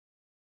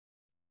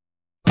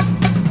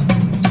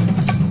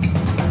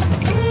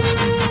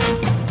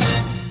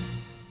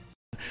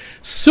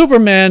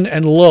Superman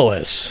and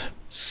Lois,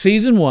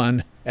 Season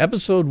 1,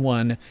 Episode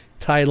 1,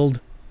 titled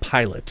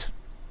Pilot.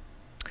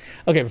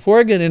 Okay, before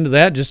I get into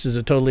that, just as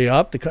a totally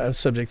off the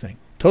subject thing,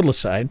 total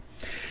aside,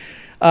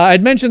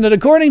 I'd mentioned that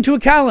according to a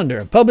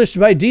calendar published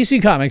by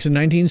DC Comics in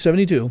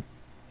 1972,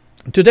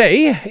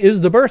 today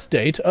is the birth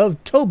date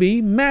of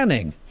Toby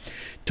Manning.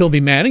 Toby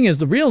Manning is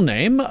the real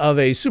name of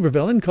a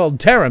supervillain called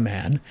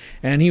Terra-Man,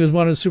 and he was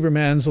one of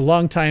Superman's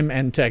longtime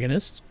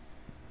antagonists.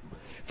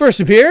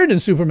 First appeared in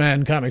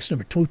Superman Comics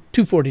number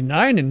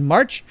 249 in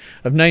March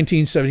of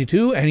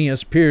 1972, and he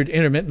has appeared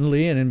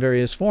intermittently and in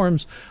various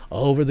forms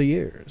over the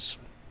years.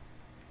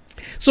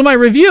 So my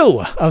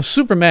review of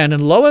Superman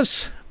and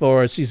Lois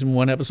for Season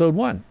 1, Episode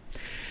 1.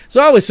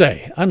 So I always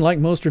say, unlike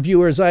most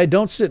reviewers, I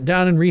don't sit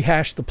down and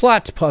rehash the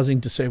plot,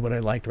 pausing to say what I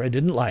liked or I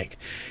didn't like.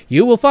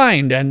 You will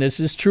find, and this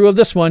is true of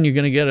this one, you're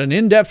going to get an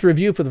in-depth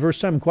review for the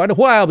first time in quite a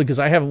while because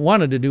I haven't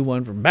wanted to do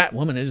one for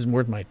Batwoman. It isn't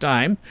worth my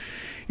time.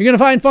 You're going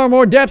to find far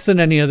more depth than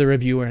any other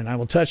reviewer, and I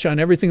will touch on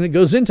everything that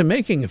goes into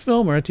making a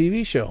film or a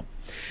TV show.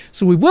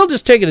 So we will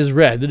just take it as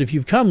read that if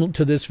you've come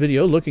to this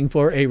video looking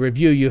for a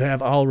review, you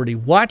have already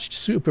watched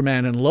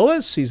Superman and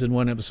Lois, Season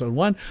 1, Episode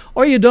 1,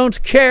 or you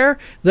don't care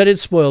that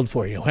it's spoiled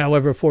for you.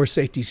 However, for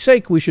safety's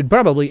sake, we should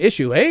probably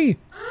issue a...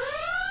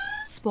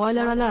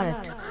 Spoiler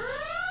alert.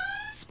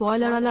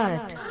 Spoiler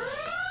alert.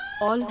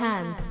 All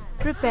hands,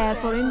 prepare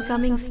for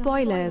incoming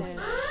spoilers.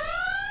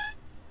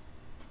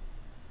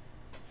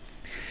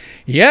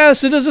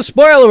 Yes, it is a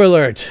spoiler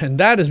alert, and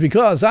that is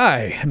because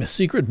I am a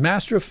secret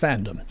master of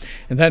fandom,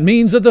 and that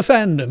means that the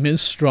fandom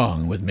is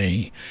strong with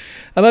me.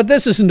 But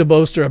this isn't a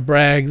boast or a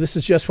brag. This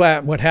is just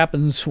what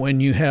happens when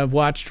you have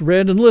watched,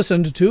 read, and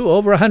listened to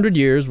over 100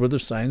 years worth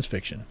of science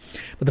fiction.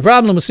 But the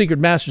problem with Secret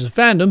Masters of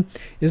Fandom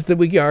is that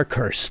we are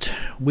cursed.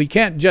 We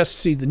can't just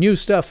see the new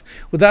stuff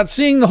without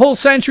seeing the whole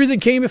century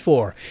that came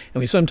before. And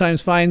we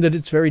sometimes find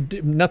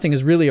that nothing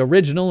is really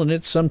original, and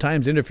it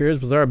sometimes interferes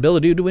with our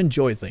ability to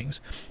enjoy things.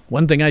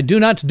 One thing I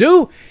do not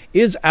do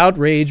is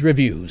outrage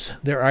reviews.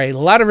 There are a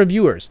lot of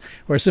reviewers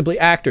who are simply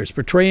actors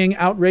portraying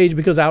outrage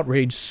because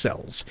outrage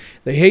sells.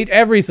 They hate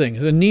everything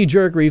as a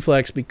knee-jerk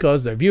reflex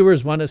because their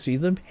viewers want to see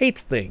them hate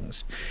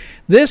things.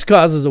 This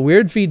causes a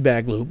weird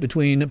feedback loop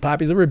between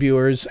popular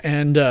reviewers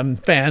and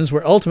fans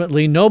where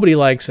ultimately nobody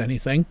likes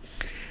anything.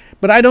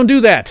 But I don't do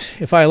that.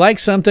 If I like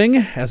something,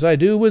 as I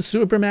do with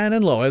Superman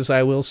and Lois,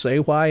 I will say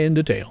why in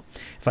detail.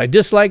 If I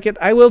dislike it,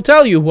 I will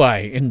tell you why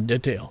in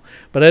detail.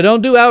 But I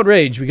don't do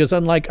outrage because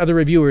unlike other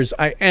reviewers,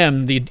 I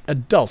am the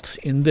adult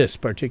in this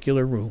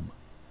particular room.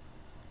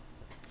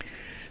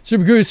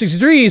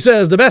 SuperCruise63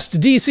 says, the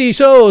best DC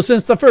show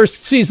since the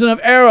first season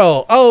of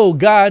Arrow. Oh,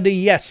 God,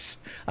 yes.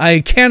 I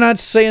cannot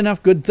say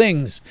enough good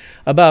things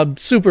about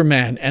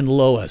Superman and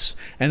Lois.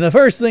 And the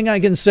first thing I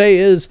can say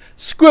is,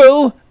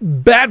 screw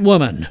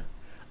Batwoman.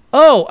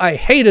 Oh, I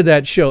hated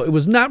that show. It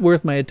was not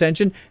worth my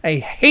attention. I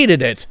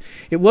hated it.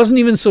 It wasn't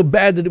even so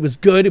bad that it was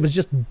good. It was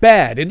just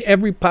bad in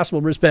every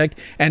possible respect.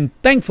 And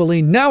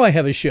thankfully, now I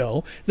have a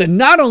show that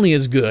not only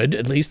is good,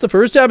 at least the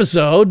first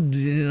episode,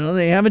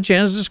 they have a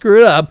chance to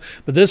screw it up,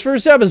 but this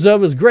first episode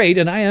was great,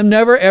 and I am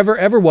never, ever,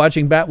 ever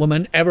watching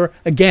Batwoman ever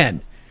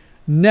again.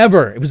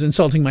 Never. It was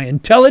insulting my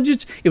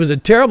intelligence. It was a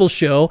terrible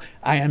show.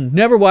 I am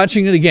never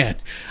watching it again.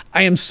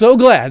 I am so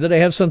glad that I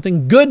have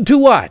something good to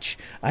watch.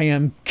 I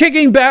am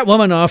kicking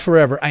Batwoman off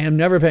forever. I am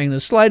never paying the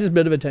slightest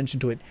bit of attention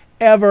to it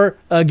ever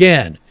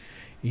again.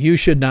 You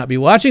should not be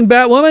watching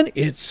Batwoman.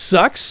 It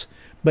sucks.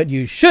 But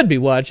you should be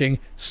watching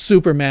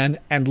Superman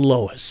and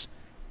Lois.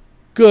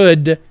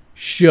 Good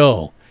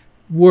show.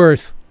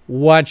 Worth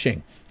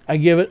watching. I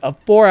give it a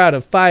 4 out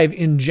of 5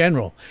 in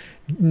general.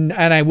 And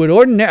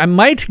I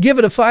might give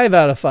it a 5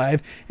 out of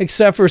 5,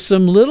 except for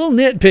some little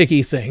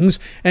nitpicky things.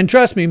 And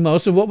trust me,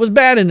 most of what was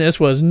bad in this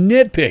was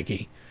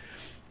nitpicky.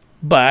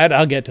 But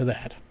I'll get to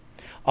that.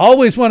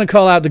 Always want to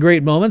call out the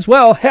great moments.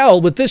 Well, hell,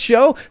 with this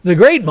show, the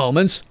great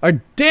moments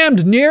are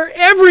damned near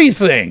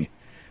everything.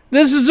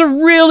 This is a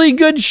really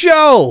good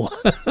show.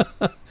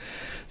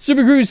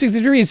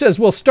 SuperCruise63 says,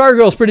 well,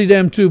 Stargirl's pretty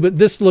damn too, but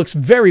this looks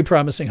very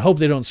promising. Hope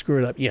they don't screw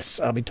it up. Yes,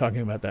 I'll be talking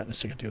about that in a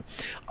second too.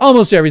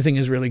 Almost everything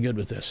is really good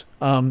with this.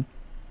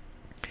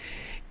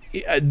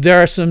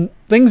 There are some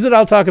things that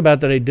I'll talk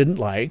about that I didn't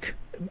like.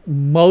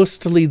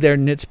 Mostly they're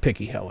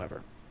nitpicky,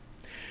 however.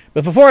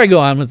 But before I go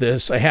on with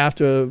this, I have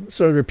to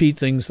sort of repeat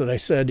things that I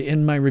said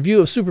in my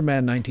review of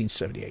Superman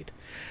 1978.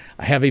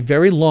 I have a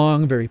very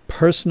long, very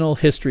personal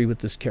history with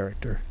this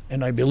character,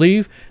 and I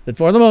believe that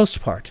for the most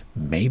part,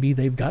 maybe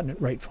they've gotten it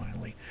right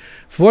finally.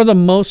 For the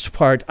most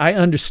part, I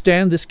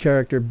understand this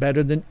character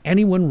better than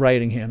anyone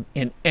writing him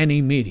in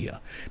any media,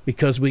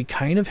 because we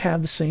kind of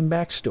have the same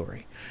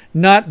backstory.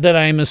 Not that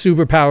I'm a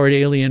superpowered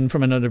alien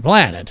from another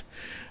planet,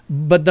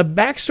 but the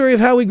backstory of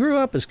how we grew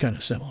up is kind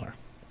of similar.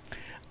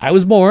 I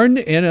was born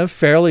in a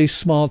fairly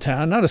small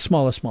town, not as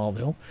small as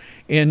Smallville,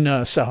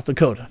 in South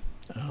Dakota.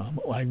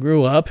 I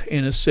grew up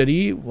in a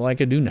city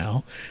like I do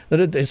now,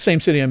 the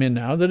same city I'm in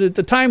now, that at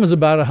the time was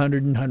about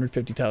 100 and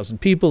 150,000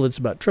 people. It's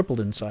about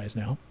tripled in size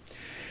now.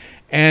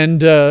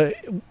 And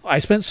I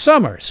spent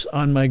summers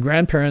on my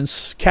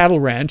grandparents'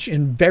 cattle ranch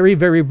in very,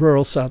 very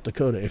rural South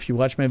Dakota. If you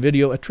watch my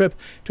video, A Trip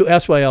to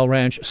SYL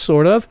Ranch,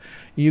 sort of,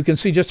 you can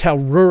see just how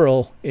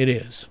rural it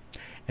is.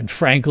 And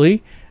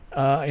frankly,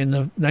 in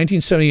the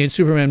 1978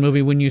 Superman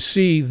movie, when you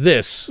see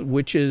this,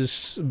 which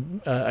is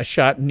a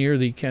shot near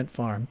the Kent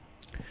farm,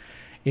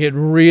 it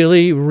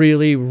really,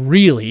 really,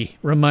 really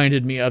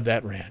reminded me of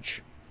that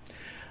ranch.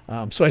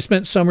 So I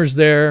spent summers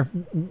there,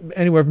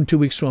 anywhere from 2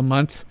 weeks to a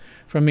month,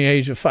 from the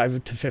age of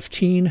 5 to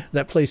 15.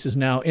 That place is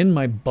now in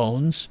my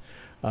bones.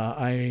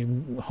 I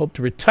hope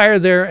to retire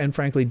there and,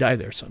 frankly, die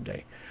there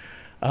someday.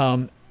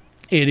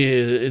 It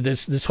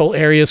is this whole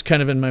area is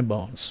kind of in my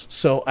bones.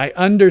 So I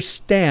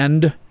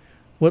understand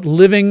what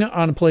living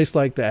on a place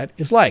like that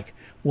is like,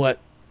 what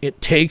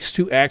it takes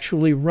to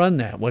actually run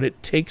that, what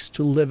it takes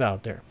to live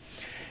out there.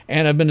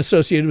 And I've been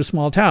associated with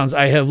small towns.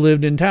 I have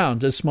lived in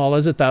towns as small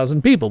as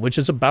 1,000 people, which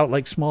is about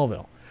like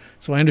Smallville.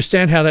 So I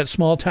understand how that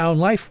small town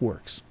life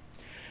works.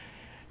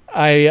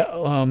 I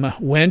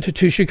went to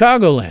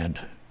Chicagoland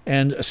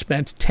and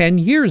spent 10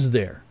 years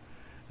there.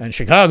 And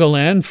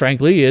Chicagoland,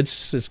 frankly,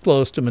 it's as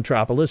close to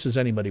Metropolis as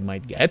anybody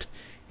might get.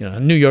 You know,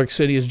 New York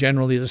City is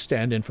generally the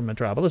stand-in for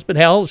Metropolis, but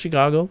hell,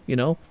 Chicago, you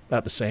know,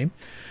 about the same.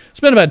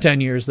 Spent about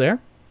 10 years there.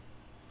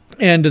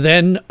 And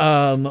then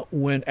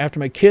when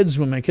my kids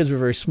were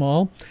very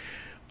small,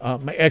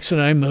 my ex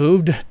and I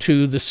moved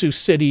to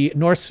the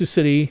North Sioux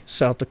City,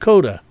 South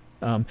Dakota.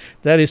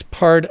 That is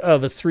part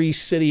of a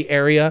 3-city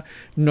area: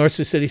 North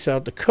Sioux City,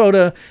 South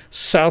Dakota,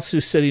 South Sioux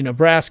City,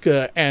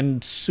 Nebraska,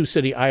 and Sioux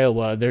City,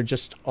 Iowa. They're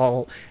just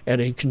all at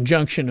a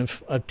conjunction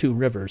of 2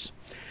 rivers.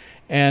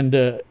 And,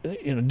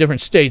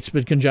 different states,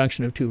 but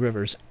conjunction of 2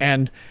 rivers.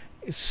 And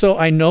so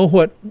I know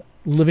what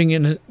living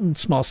in a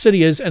small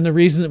city is, and the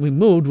reason that we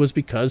moved was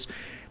because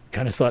we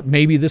kind of thought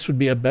maybe this would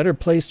be a better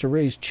place to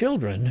raise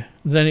children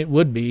than it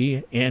would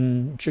be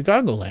in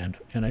Chicagoland.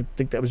 And I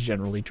think that was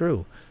generally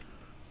true.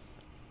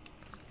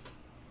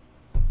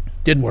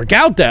 Didn't work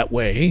out that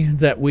way,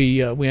 that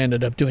we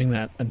ended up doing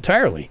that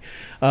entirely.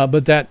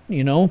 But that,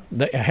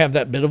 I have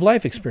that bit of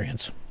life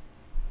experience.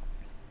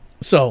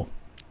 So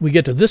we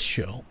get to this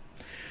show,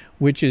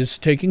 which is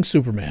taking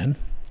Superman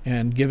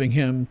and giving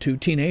him to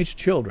teenage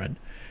children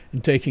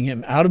and taking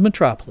him out of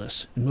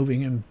Metropolis and moving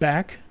him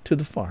back to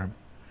the farm.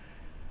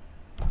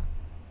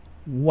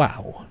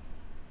 Wow.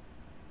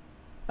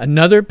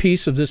 Another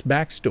piece of this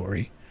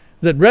backstory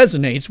that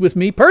resonates with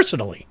me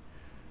personally.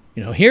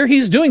 Here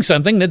he's doing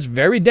something that's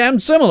very damn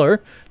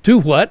similar to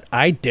what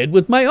I did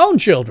with my own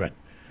children.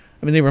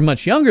 I mean, they were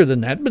much younger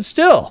than that, but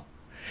still.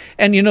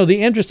 And,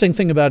 the interesting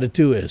thing about it,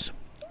 too, is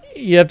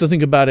you have to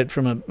think about it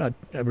from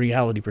a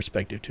reality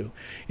perspective, too.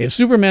 If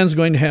Superman's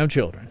going to have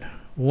children,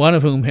 one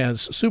of whom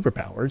has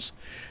superpowers,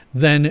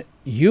 then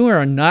you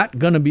are not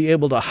going to be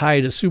able to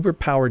hide a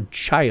superpowered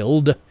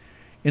child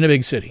in a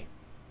big city.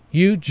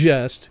 You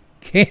just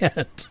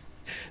can't.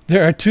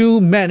 There are too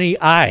many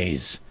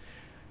eyes.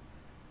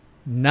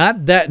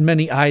 Not that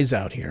many eyes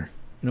out here.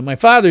 My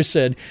father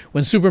said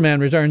when Superman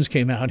Returns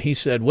came out, he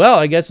said, well,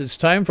 I guess it's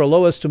time for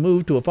Lois to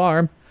move to a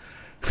farm.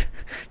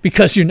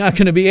 Because you're not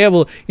going to be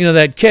able,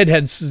 that kid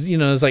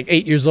is like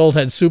 8 years old,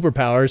 had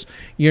superpowers.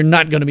 You're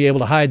not going to be able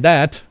to hide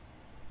that.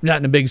 Not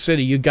in a big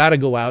city. You got to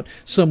go out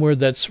somewhere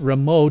that's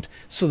remote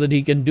so that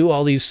he can do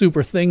all these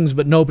super things,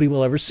 but nobody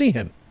will ever see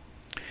him.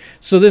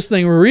 So this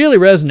thing really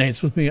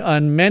resonates with me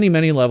on many,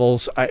 many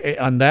levels.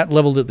 On that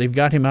level that they've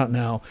got him out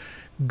now,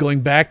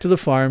 going back to the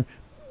farm,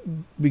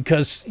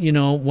 because,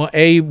 want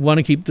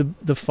to keep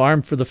the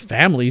farm for the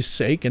family's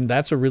sake, and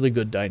that's a really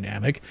good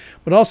dynamic.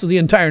 But also the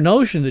entire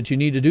notion that you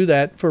need to do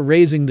that for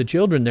raising the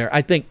children there,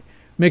 I think,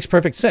 makes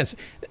perfect sense.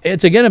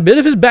 It's, again, a bit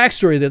of his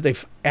backstory that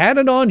they've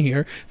added on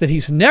here that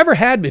he's never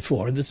had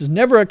before. This has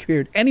never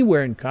appeared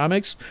anywhere in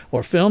comics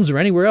or films or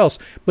anywhere else,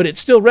 but it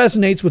still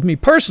resonates with me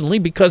personally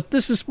because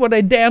this is what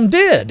I damn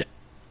did.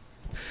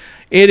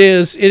 It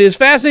is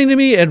fascinating to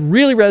me. It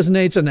really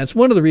resonates, and that's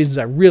one of the reasons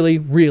I really,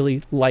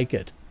 really like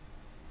it.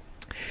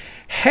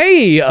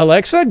 Hey,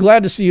 Alexa,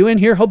 glad to see you in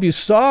here. Hope you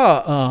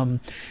saw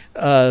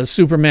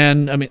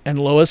Superman, and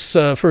Lois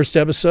first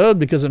episode,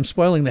 because I'm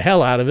spoiling the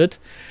hell out of it.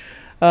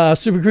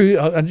 Super Crew,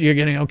 you're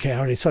getting, okay, I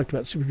already talked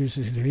about Super Crew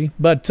 63.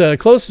 But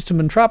closest to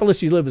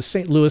Metropolis, you live in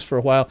St. Louis for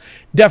a while.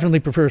 Definitely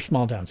prefer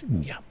small towns.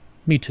 Yeah,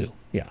 me too.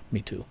 Yeah,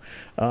 me too.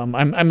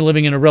 I'm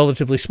living in a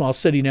relatively small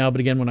city now,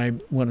 but again,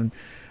 when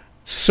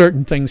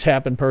certain things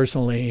happen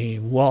personally,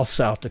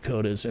 South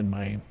Dakota is in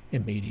my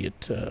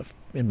immediate,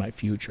 in my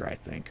future, I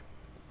think.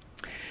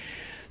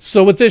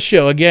 So with this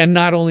show, again,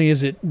 not only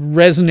is it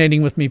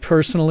resonating with me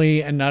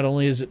personally, and not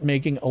only is it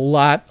making a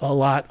lot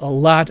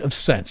of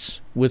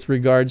sense with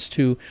regards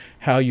to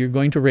how you're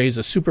going to raise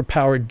a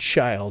superpowered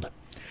child.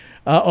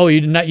 You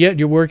did not yet?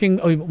 You're working?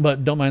 Oh,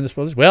 but don't mind the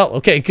spoilers? Well,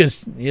 okay,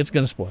 because it's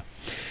going to spoil.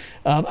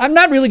 I'm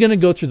not really going to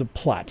go through the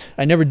plot.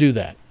 I never do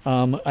that.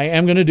 I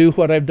am going to do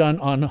what I've done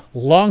on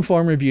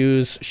long-form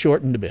reviews,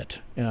 shortened a bit.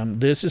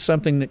 This is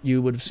something that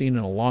you would have seen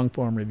in a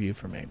long-form review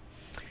from me,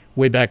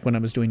 way back when I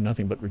was doing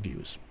nothing but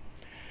reviews.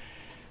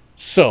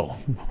 So,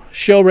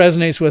 show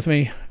resonates with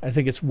me. I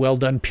think it's well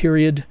done,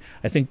 period.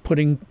 I think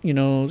putting,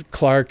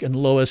 Clark and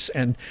Lois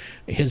and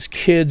his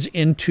kids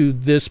into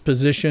this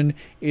position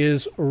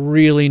is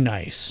really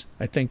nice.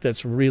 I think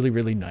that's really,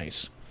 really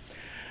nice.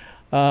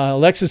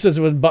 Alexis says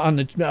it was on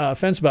the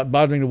fence about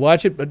bothering to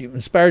watch it, but you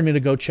inspired me to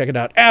go check it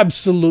out.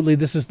 Absolutely,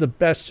 this is the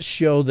best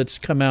show that's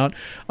come out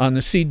on the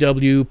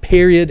CW,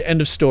 period,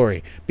 end of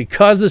story.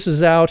 Because this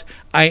is out,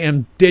 I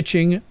am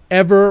ditching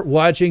ever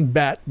watching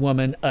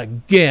Batwoman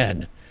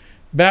again.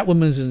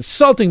 Batwoman is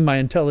insulting my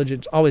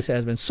intelligence, always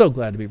has been. So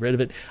glad to be rid of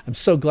it. I'm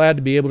so glad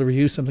to be able to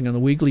review something on a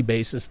weekly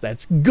basis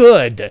that's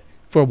good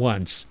for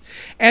once.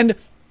 And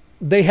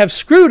they have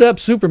screwed up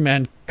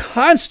Superman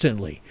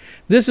constantly.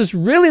 This is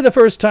really the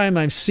first time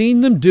I've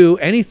seen them do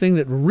anything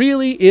that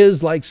really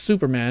is like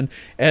Superman,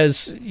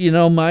 as,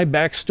 my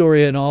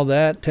backstory and all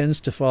that tends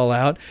to fall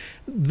out,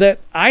 that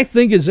I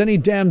think is any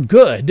damn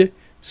good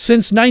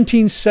since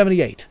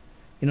 1978.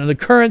 The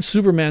current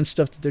Superman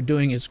stuff that they're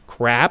doing is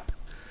crap.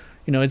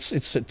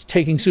 It's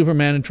taking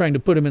Superman and trying to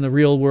put him in the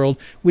real world,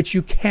 which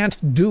you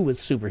can't do with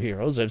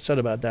superheroes. I've said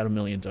about that a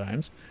million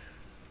times.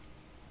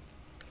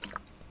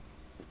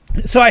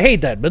 So I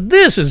hate that, but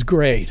this is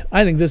great.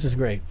 I think this is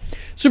great.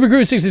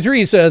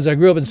 Supercruise63 says, I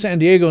grew up in San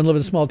Diego and live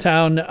in a small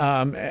town.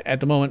 At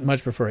the moment,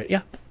 much prefer it.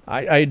 Yeah,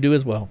 I do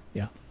as well.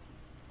 Yeah.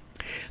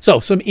 So,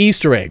 some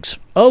Easter eggs.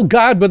 Oh,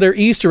 God, but there are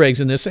Easter eggs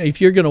in this.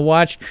 If you're going to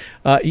watch,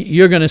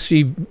 you're going to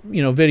see,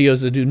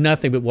 videos that do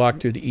nothing but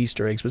walk through the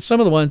Easter eggs. But some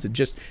of the ones that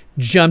just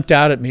jumped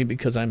out at me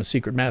because I'm a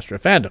secret master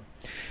of fandom.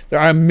 There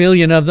are a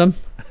million of them.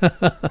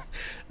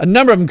 A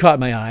number of them caught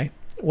my eye.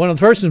 One of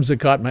the first ones that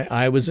caught my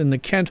eye was in the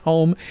Kent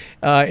home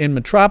in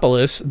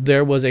Metropolis.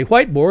 There was a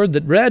whiteboard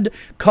that read,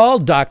 "Call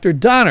Dr.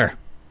 Donner."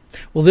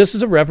 Well, this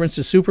is a reference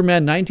to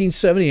Superman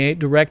 1978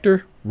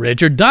 director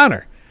Richard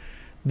Donner.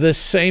 The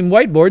same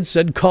whiteboard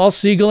said, "Call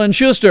Siegel and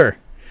Schuster."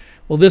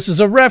 Well, this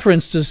is a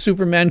reference to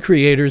Superman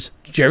creators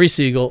Jerry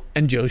Siegel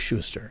and Joe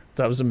Shuster.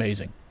 That was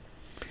amazing.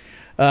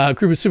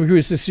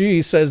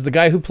 Supercruise says, the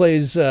guy who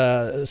plays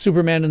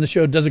Superman in the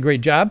show does a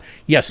great job.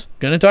 Yes,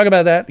 going to talk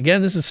about that.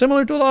 Again, this is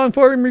similar to a long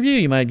form review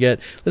you might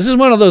get. This is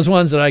one of those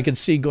ones that I could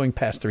see going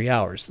past 3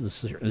 hours,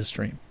 this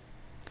stream.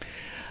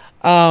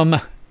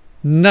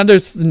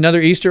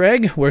 Another Easter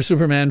egg where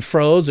Superman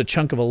froze a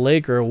chunk of a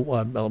lake or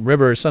a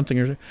river or something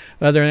or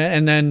other,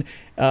 and then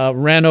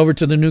ran over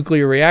to the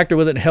nuclear reactor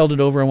with it and held it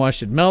over and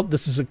watched it melt.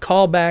 This is a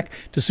callback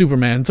to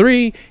Superman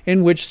 3,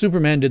 in which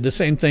Superman did the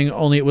same thing,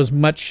 only it was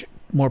much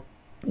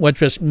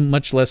less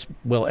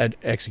well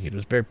executed. It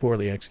was very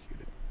poorly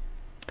executed.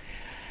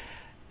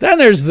 Then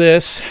there's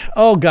this.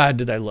 Oh, God,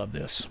 did I love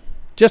this.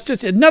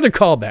 It's another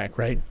callback,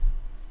 right?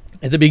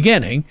 At the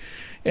beginning,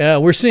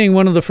 we're seeing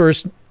one of the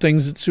first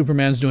things that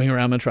Superman's doing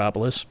around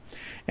Metropolis,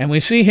 and we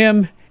see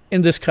him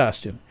in this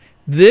costume.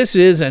 This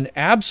is an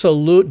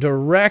absolute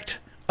direct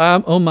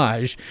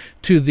homage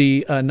to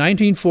the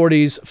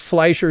 1940s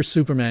Fleischer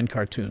Superman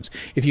cartoons.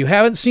 If you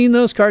haven't seen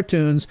those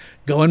cartoons,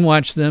 go and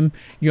watch them.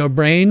 Your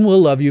brain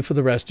will love you for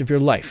the rest of your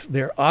life.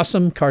 They're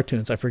awesome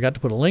cartoons. I forgot to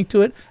put a link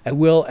to it. I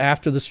will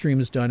after the stream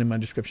is done in my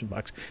description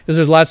box, because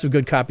there's lots of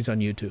good copies on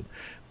YouTube.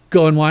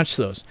 Go and watch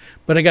those.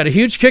 But I got a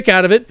huge kick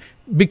out of it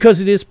because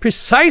it is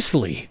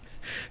precisely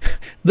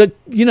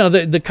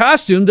the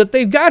costume that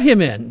they've got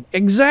him in.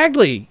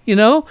 Exactly,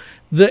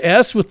 the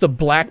S with the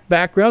black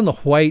background, the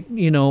white,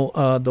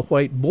 the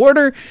white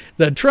border,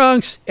 the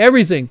trunks,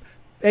 everything.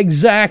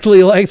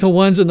 Exactly like the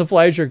ones in the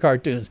Fleischer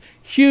cartoons.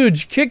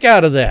 Huge kick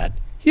out of that.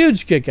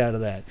 Huge kick out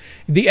of that.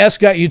 The S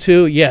got you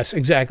too? Yes,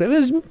 exactly.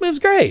 It was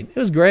great. It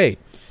was great.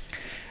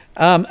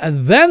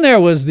 And then there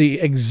was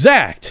the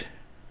exact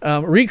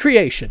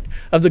recreation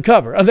of the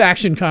cover of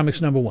Action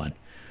Comics #1.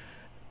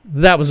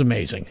 That was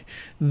amazing.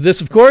 This,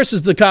 of course,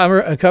 is the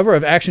cover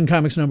of Action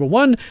Comics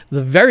 #1,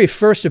 the very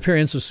first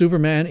appearance of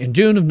Superman in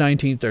June of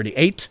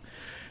 1938.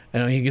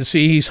 And you can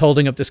see he's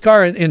holding up this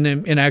car.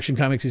 In Action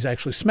Comics, he's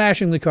actually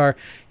smashing the car.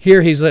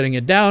 Here, he's letting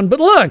it down. But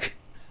look!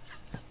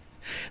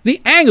 The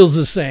angle's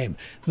the same.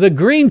 The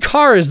green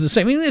car is the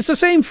same. I mean, it's the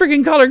same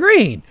freaking color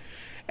green.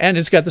 And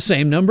it's got the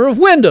same number of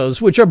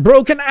windows, which are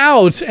broken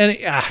out. And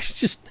it's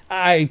just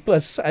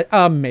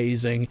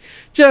amazing.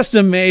 Just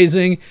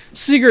amazing.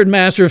 Secret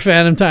Master of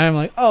Fandom time.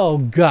 Like, oh,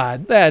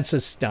 God, that's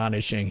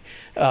astonishing.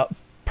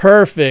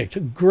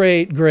 Perfect.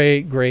 Great,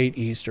 great, great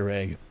Easter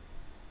egg.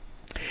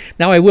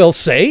 Now, I will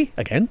say,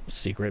 again,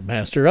 Secret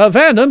Master of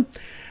Fandom,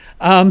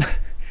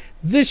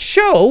 this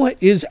show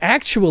is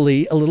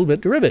actually a little bit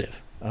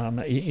derivative.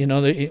 In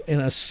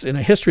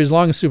a history as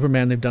long as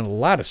Superman, they've done a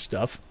lot of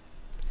stuff.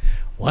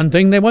 One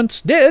thing they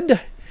once did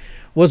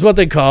was what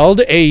they called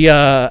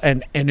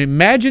an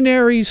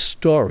imaginary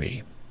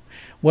story.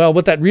 Well,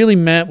 what that really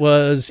meant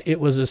was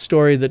it was a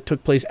story that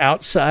took place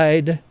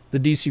outside the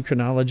DC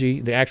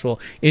chronology, the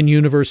actual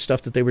in-universe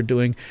stuff that they were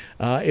doing.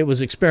 It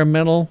was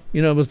experimental.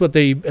 It was what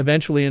they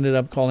eventually ended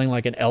up calling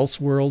like an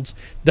Elseworlds.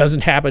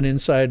 Doesn't happen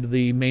inside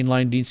the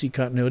mainline DC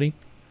continuity.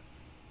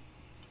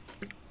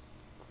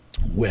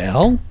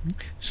 Well,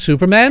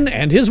 Superman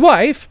and his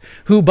wife,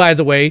 who, by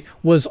the way,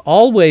 was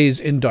always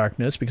in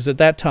darkness, because at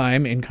that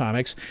time in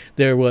comics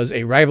there was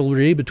a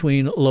rivalry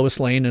between Lois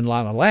Lane and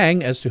Lana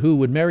Lang as to who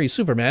would marry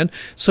Superman.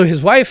 So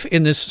his wife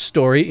in this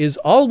story is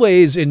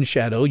always in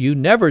shadow. You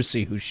never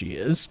see who she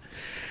is.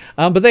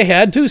 But they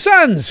had 2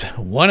 sons,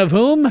 one of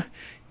whom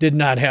did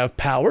not have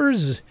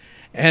powers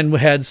and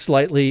had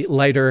slightly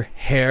lighter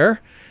hair,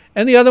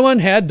 and the other one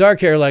had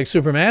dark hair like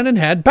Superman and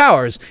had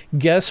powers.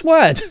 Guess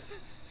what?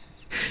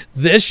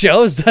 This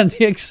show has done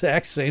the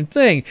exact same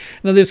thing.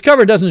 Now, this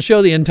cover doesn't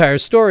show the entire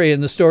story. In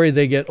the story,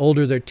 they get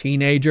older. They're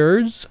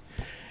teenagers.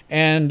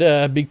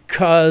 And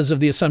because of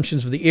the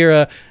assumptions of the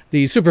era,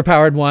 the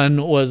superpowered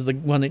one was the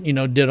one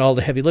that, did all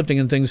the heavy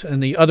lifting and things.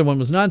 And the other one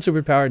was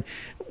non-superpowered,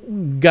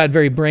 got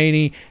very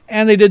brainy.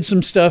 And they did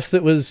some stuff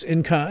that was,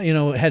 had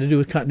to do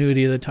with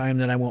continuity at the time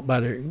that I won't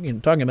bother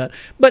talking about.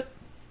 But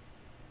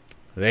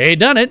they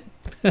done it.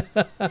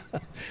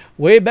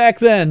 Way back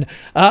then.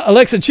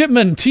 Alexa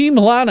Chipman, Team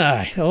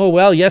Lana. Oh,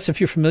 well, yes,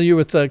 if you're familiar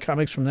with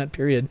comics from that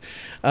period.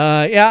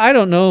 Yeah, I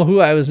don't know who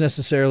I was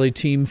necessarily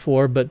team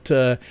for, but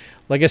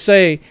like I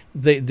say,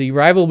 the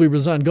rivalry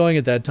was ongoing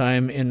at that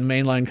time in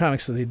mainline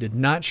comics, so they did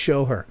not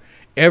show her.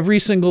 Every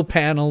single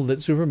panel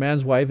that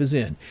Superman's wife is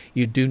in,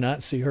 you do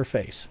not see her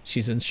face.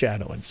 She's in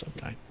shadow in some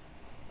kind.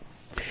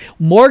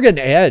 Morgan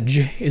Edge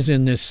is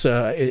in this,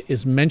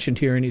 is mentioned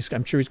here, and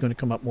I'm sure he's going to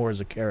come up more as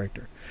a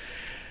character.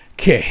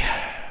 Okay,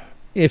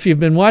 if you've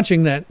been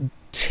watching that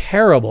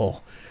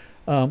terrible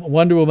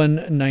Wonder Woman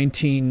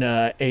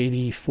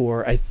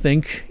 1984, I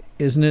think,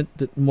 isn't it,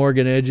 that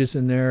Morgan Edge is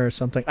in there or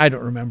something? I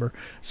don't remember.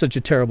 Such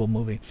a terrible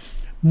movie.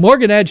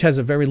 Morgan Edge has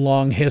a very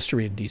long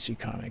history in DC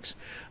Comics.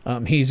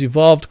 He's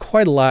evolved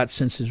quite a lot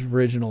since his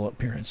original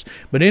appearance.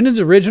 But in his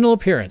original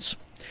appearance,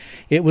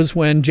 it was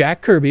when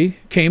Jack Kirby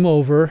came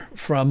over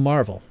from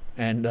Marvel,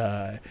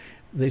 and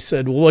they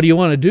said, well, what do you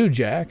want to do,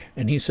 Jack?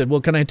 And he said,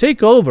 well, can I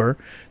take over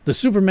the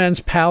Superman's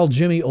pal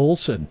Jimmy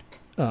Olsen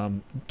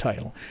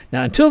title?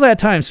 Now, until that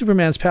time,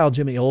 Superman's pal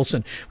Jimmy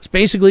Olsen was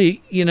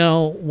basically,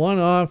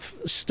 one-off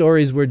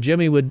stories where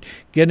Jimmy would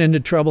get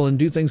into trouble and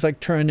do things like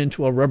turn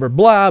into a rubber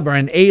blob or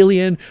an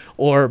alien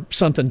or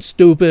something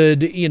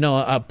stupid,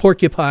 a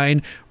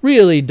porcupine,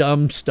 really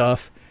dumb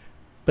stuff.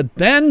 But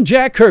then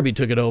Jack Kirby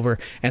took it over,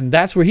 and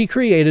that's where he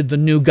created the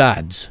New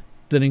Gods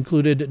that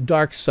included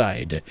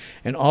Darkseid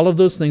and all of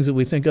those things that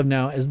we think of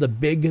now as the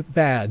big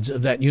bads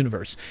of that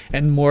universe.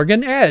 And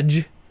Morgan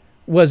Edge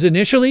was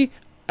initially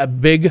a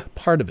big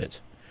part of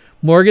it.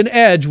 Morgan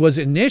Edge was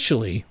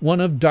initially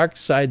one of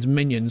Darkseid's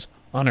minions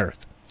on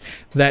Earth.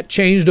 That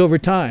changed over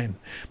time.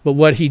 But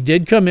what he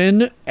did come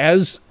in,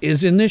 as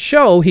is in this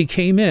show, he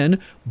came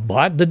in,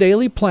 bought the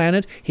Daily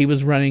Planet. He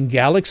was running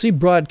Galaxy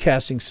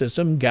Broadcasting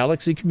System,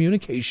 Galaxy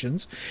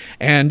Communications.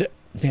 And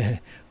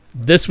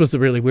this was the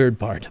really weird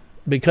part.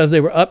 Because they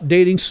were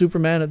updating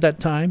Superman at that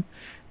time,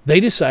 they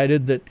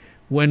decided that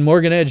when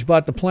Morgan Edge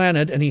bought the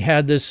planet and he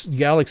had this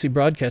Galaxy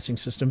Broadcasting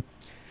System,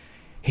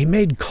 he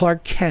made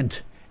Clark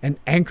Kent an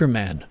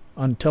anchorman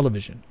on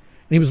television.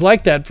 And he was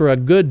like that for a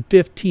good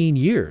 15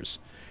 years.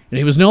 And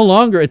he was no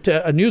longer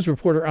a news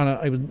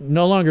reporter he was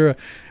no longer a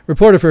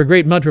reporter for a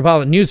great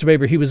metropolitan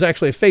newspaper. He was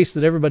actually a face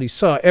that everybody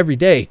saw every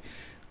day,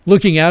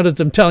 looking out at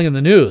them, telling them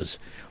the news.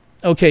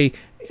 Okay,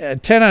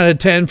 10 out of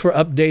 10 for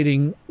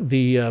updating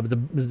the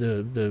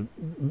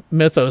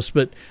mythos,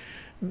 but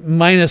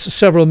minus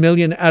several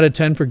million out of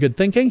 10 for good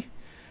thinking.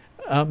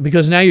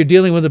 Because now you're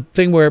dealing with a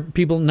thing where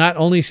people not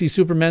only see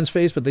Superman's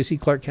face, but they see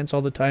Clark Kent's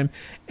all the time.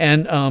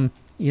 And,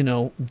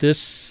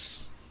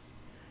 this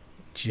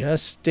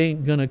just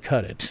ain't going to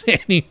cut it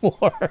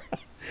anymore.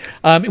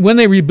 When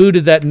they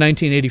rebooted that in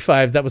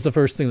 1985, that was the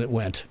first thing that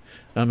went,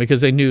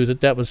 because they knew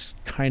that was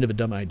kind of a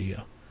dumb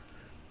idea.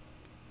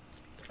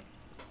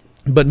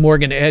 But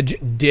Morgan Edge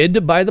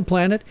did buy the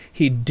planet.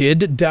 He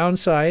did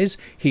downsize.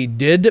 He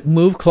did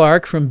move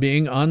Clark from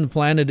being on the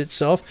planet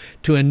itself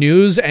to a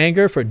news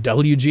anchor for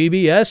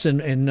WGBS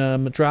in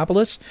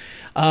Metropolis.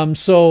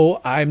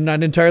 So I'm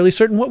not entirely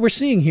certain what we're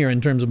seeing here in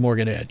terms of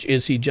Morgan Edge.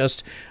 Is he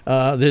just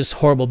this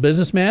horrible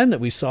businessman that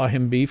we saw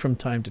him be from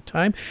time to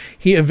time?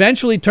 He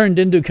eventually turned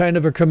into kind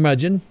of a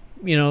curmudgeon.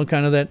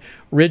 Kind of that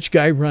rich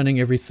guy running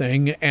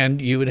everything, and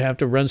you would have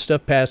to run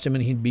stuff past him,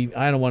 and he'd be,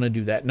 I don't want to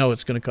do that. No,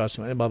 it's going to cost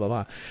him, blah, blah,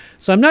 blah.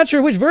 So I'm not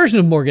sure which version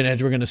of Morgan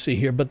Edge we're going to see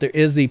here, but there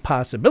is the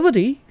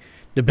possibility,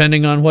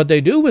 depending on what they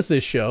do with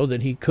this show,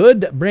 that he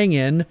could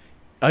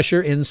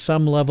usher in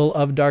some level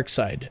of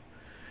Darkseid.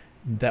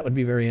 That would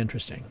be very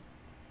interesting.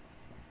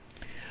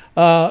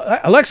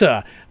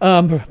 Alexa,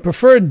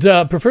 prefer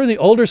the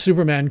older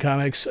Superman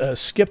comics,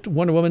 skipped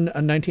Wonder Woman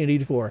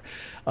 1984.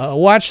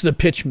 Watch the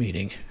pitch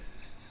meeting.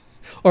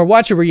 Or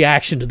watch a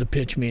reaction to the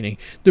pitch meeting.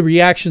 The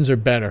reactions are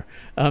better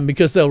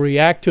because they'll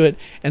react to it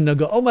and they'll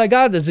go, "Oh my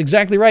God, that's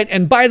exactly right."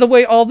 And by the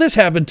way, all this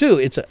happened too.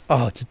 It's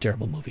a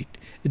terrible movie.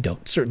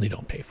 Certainly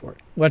don't pay for it.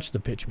 Watch the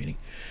pitch meeting.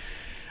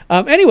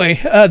 Anyway,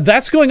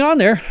 that's going on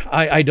there.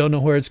 I don't know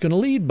where it's going to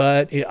lead,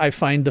 but I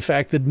find the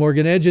fact that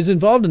Morgan Edge is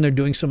involved and they're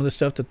doing some of the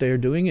stuff that they're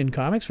doing in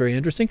comics very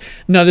interesting.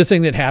 Another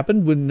thing that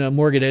happened when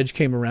Morgan Edge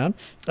came around,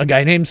 a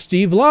guy named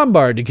Steve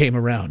Lombard came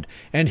around,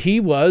 and he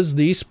was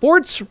the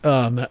sports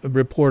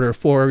reporter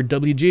for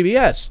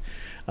WGBS.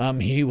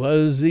 He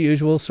was the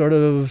usual sort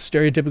of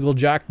stereotypical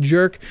jock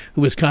jerk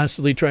who was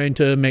constantly trying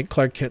to make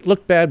Clark Kent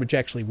look bad, which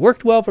actually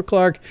worked well for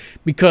Clark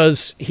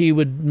because he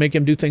would make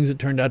him do things that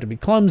turned out to be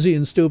clumsy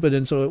and stupid,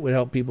 and so it would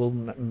help people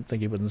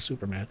think he wasn't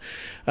Superman.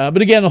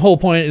 But again, the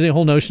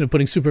whole notion of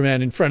putting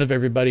Superman in front of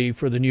everybody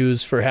for the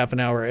news for half an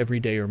hour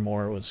every day or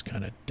more was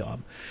kind of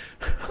dumb.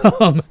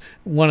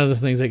 One of the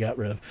things they got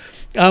rid of.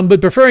 But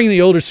preferring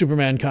the older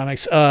Superman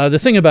comics, the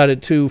thing about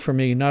it, too, for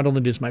me, not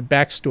only does my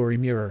backstory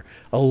mirror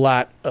a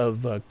lot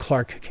of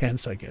Clark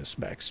Kent's, I guess,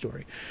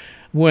 backstory.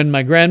 When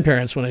my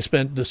grandparents, when I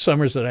spent the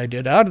summers that I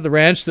did out at the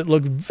ranch that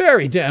looked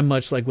very damn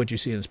much like what you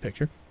see in this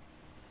picture,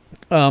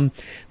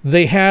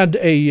 they had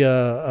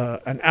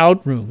an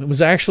outroom. It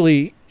was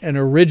actually an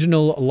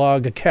original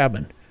log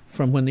cabin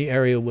from when the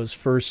area was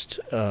first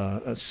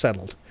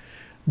settled.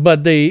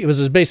 But it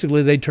was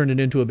basically they turned it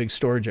into a big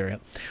storage area.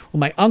 Well,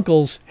 my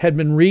uncles had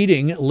been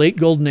reading late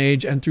Golden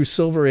Age and through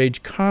Silver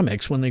Age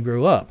comics when they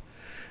grew up.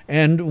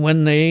 And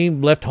when they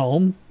left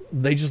home,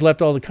 they just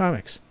left all the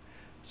comics.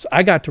 So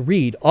I got to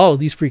read all of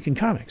these freaking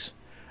comics.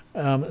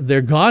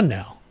 They're gone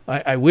now.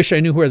 I wish I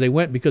knew where they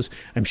went because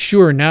I'm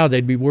sure now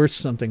they'd be worth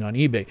something on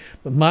eBay.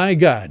 But my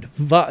God,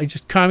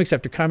 just comics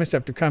after comics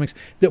after comics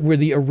that were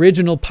the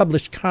original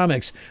published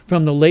comics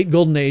from the late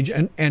Golden Age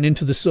and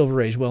into the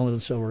Silver Age, well into the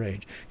Silver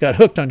Age. Got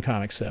hooked on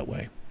comics that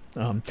way.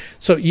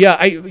 So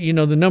yeah,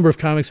 the number of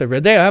comics I've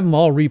read, they have them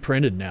all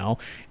reprinted now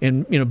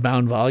in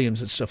bound volumes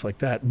and stuff like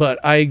that.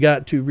 But I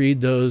got to read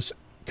those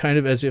kind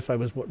of as if I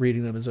was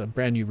reading them as a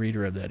brand new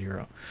reader of that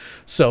era.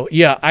 So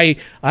yeah,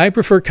 I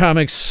prefer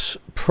comics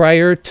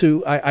prior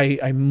to,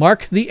 I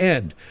mark the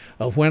end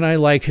of when I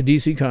like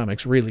DC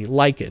Comics, really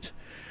like it,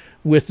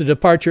 with the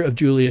departure of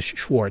Julius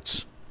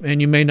Schwartz.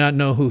 And you may not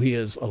know who he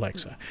is,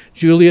 Alexa.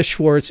 Julius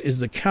Schwartz is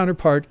the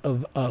counterpart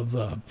of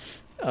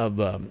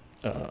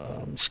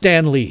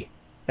Stan Lee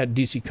at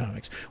DC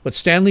Comics. What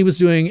Stan Lee was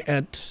doing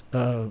at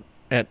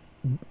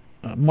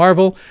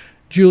Marvel,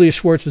 Julius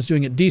Schwartz was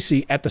doing at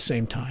DC at the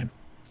same time.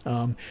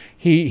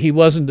 He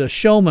wasn't a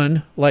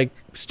showman like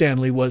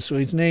Stan Lee was, so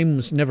his name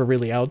was never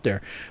really out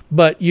there.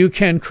 But you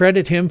can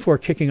credit him for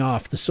kicking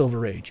off the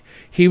Silver Age.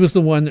 He was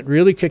the one that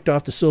really kicked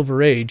off the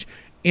Silver Age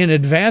in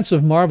advance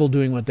of Marvel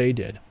doing what they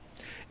did.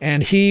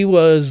 And he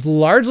was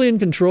largely in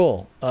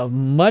control of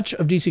much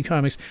of DC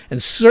Comics,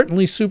 and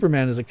certainly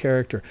Superman as a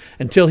character,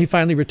 until he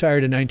finally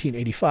retired in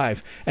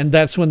 1985. And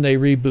that's when they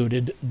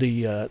rebooted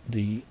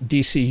the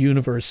DC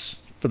universe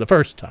for the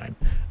first time.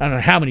 I don't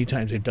know how many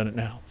times they've done it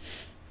now.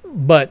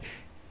 But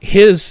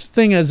his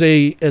thing as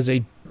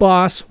a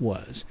boss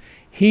was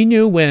he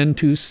knew when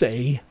to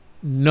say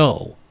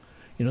no.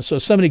 So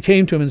if somebody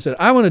came to him and said,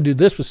 I want to do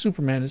this with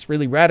Superman, it's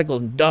really radical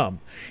and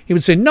dumb. He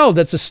would say, no,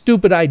 that's a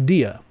stupid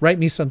idea. Write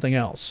me something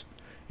else.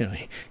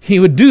 He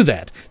would do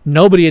that.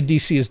 Nobody at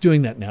DC is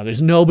doing that now.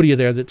 There's nobody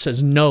there that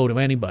says no to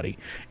anybody.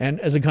 And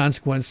as a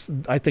consequence,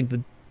 I think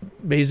that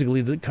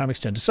basically the comics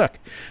tend to suck.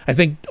 I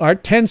think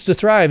art tends to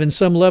thrive in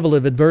some level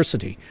of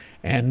adversity.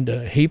 And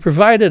he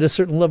provided a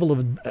certain level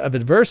of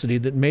adversity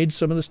that made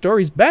some of the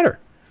stories better.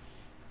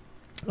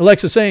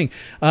 Alexa saying,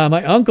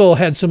 my uncle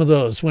had some of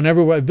those.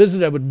 Whenever I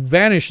visited, I would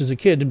vanish as a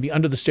kid and be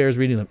under the stairs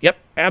reading them. Yep,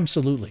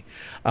 absolutely.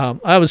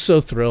 I was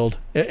so thrilled.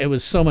 It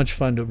was so much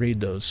fun to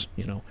read those,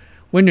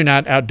 when you're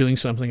not out doing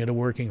something at a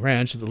working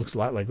ranch that looks a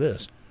lot like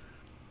this.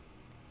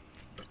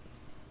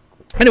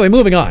 Anyway,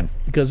 moving on,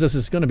 because this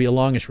is going to be a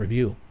longish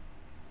review.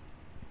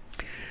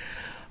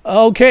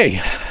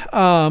 Okay.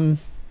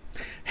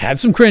 Had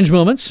some cringe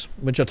moments,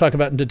 which I'll talk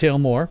about in detail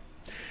more.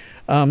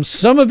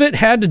 Some of it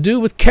had to do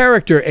with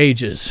character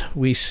ages.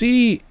 We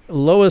see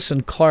Lois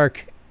and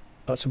Clark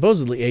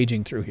supposedly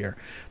aging through here,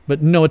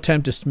 but no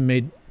attempt is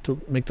made to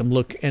make them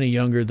look any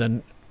younger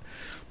than,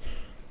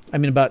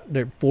 about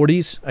their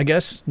 40s, I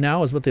guess,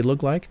 now is what they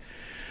look like.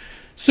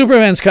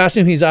 Superman's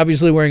costume, he's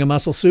obviously wearing a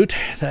muscle suit.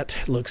 That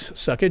looks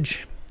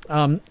suckage.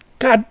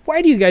 God,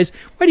 why do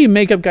you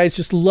makeup guys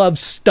just love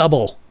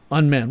stubble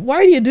on men?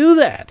 Why do you do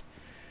that?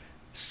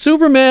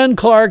 Superman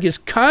Clark is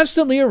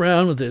constantly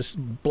around with this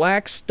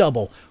black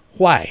stubble.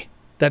 Why?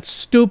 That's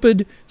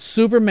stupid.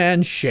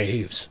 Superman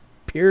shaves.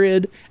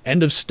 Period.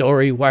 End of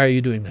story. Why are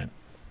you doing that?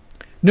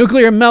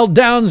 Nuclear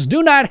meltdowns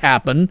do not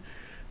happen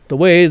the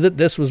way that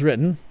this was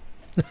written.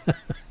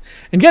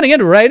 And getting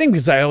into writing,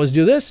 because I always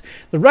do this,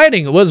 the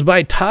writing was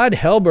by Todd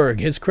Helberg.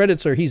 His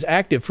credits are he's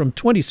active from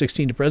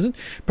 2016 to present.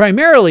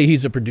 Primarily,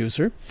 he's a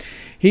producer.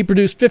 He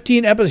produced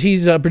 15 episodes.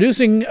 He's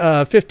producing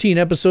 15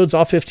 episodes,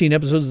 all 15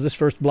 episodes of this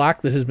first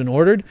block that has been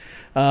ordered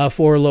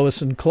for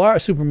Lois and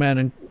Clark, Superman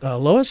and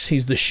Lois.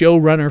 He's the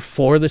showrunner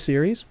for the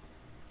series.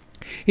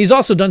 He's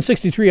also done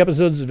 63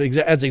 episodes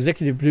as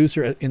executive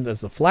producer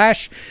as The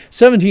Flash,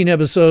 17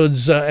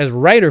 episodes as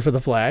writer for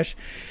The Flash.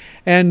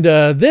 And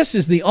this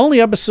is the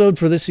only episode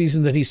for this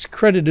season that he's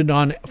credited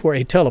on for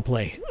a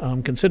teleplay.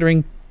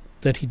 Considering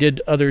that he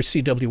did other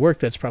CW work,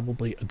 that's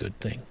probably a good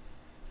thing.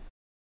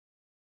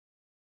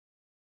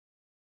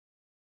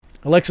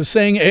 Alexa's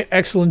saying,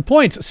 excellent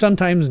points.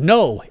 Sometimes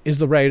no is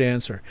the right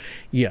answer.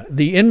 Yeah,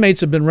 the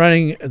inmates have been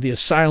running the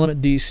asylum at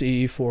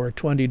DC for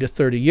 20 to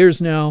 30 years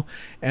now,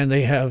 and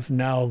they have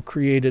now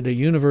created a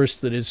universe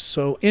that is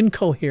so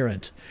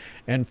incoherent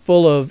and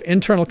full of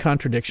internal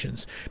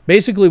contradictions.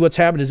 Basically, what's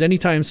happened is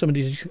anytime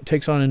somebody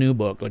takes on a new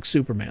book, like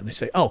Superman, they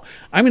say, oh,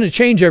 I'm going to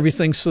change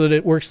everything so that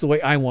it works the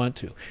way I want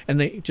to. And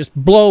they just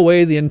blow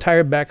away the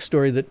entire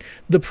backstory that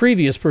the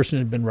previous person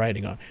had been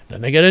writing on.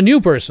 Then they get a new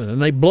person, and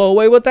they blow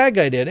away what that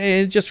guy did.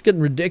 And it's just getting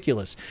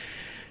ridiculous.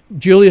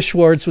 Julia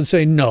Schwartz would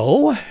say,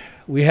 no,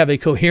 we have a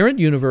coherent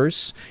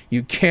universe.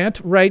 You can't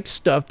write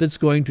stuff that's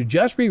going to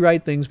just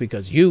rewrite things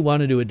because you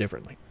want to do it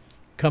differently.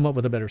 Come up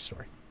with a better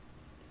story.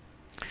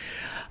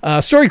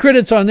 Story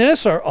credits on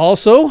this are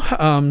also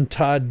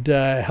Todd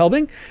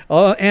Helbing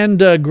and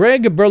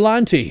Greg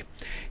Berlanti.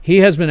 He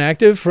has been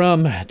active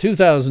from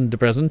 2000 to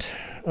present.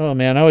 Oh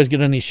man, I always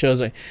get on these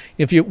shows.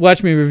 If you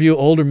watch me review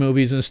older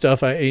movies and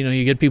stuff,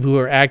 you get people who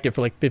are active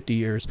for like 50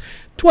 years.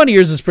 20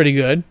 years is pretty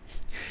good.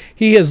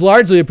 He is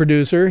largely a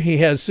producer. He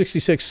has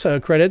 66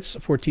 credits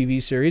for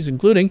TV series,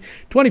 including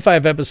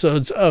 25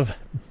 episodes of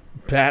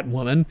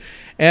Batwoman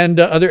and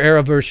other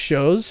Arrowverse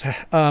shows.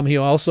 He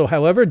also,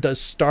 however, does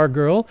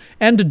Stargirl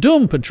and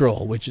Doom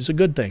Patrol, which is a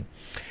good thing.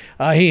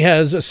 He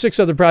has 6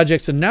 other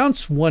projects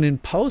announced, 1 in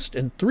post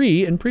and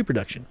 3 in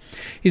pre-production.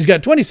 He's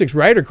got 26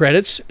 writer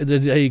credits,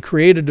 the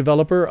creative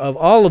developer of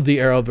all of the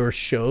Arrowverse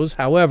shows,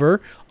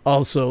 however,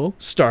 also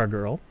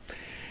Stargirl.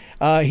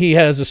 He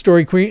has a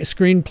story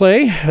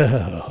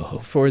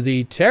screenplay for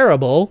the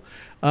terrible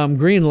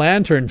Green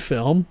Lantern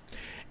film.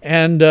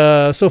 And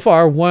so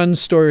far, 1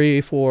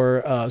 story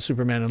for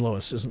Superman and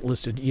Lois isn't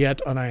listed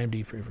yet on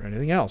IMDb for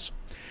anything else.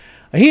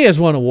 He has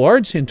won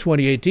awards. In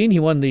 2018, he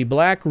won the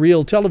Black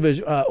Reel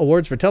Television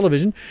Awards for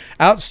Television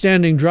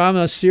Outstanding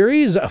Drama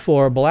Series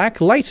for Black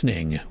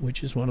Lightning,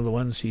 which is one of the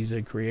ones he's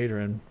a creator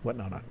and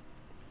whatnot on.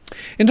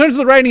 In terms of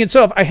the writing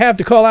itself, I have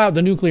to call out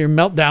the nuclear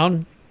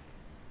meltdown.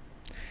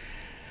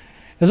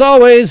 As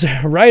always,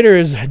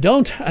 writers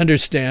don't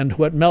understand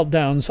what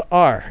meltdowns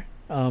are.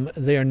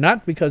 They are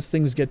not because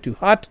things get too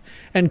hot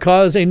and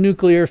cause a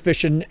nuclear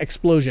fission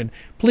explosion.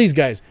 Please,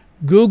 guys,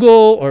 Google,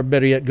 or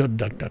better yet, go to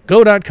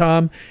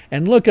DuckDuckGo.com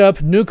and look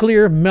up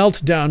nuclear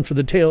meltdown for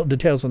the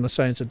details on the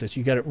science of this.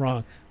 You got it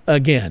wrong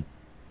again.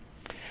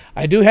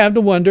 I do have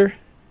to wonder,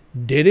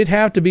 did it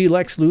have to be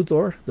Lex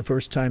Luthor the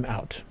first time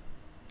out?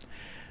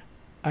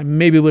 I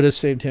maybe would have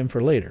saved him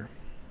for later.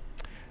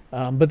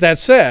 But that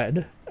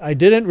said, I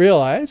didn't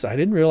realize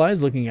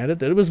looking at it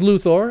that it was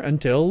Luthor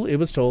until it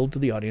was told to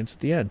the audience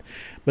at the end.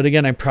 But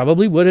again, I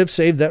probably would have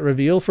saved that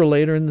reveal for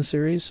later in the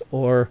series,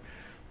 or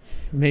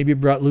maybe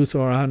brought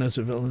Luthor on as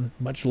a villain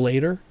much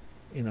later.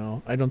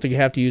 I don't think you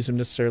have to use him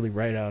necessarily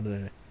right out of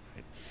it.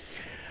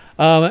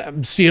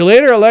 See you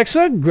later,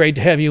 Alexa. Great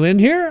to have you in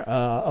here.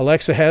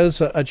 Alexa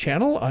has a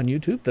channel on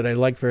YouTube that I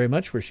like very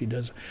much where she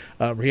does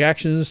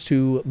reactions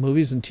to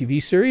movies and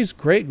TV series.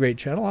 Great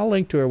channel. I'll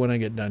link to her when I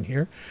get done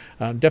here.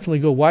 Definitely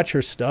go watch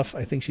her stuff.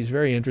 I think she's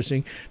very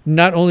interesting.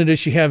 Not only does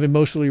she have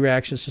emotional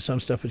reactions to some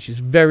stuff, but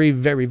she's very,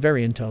 very,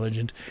 very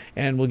intelligent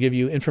and will give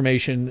you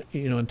information,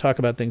 and talk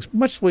about things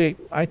much the way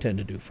I tend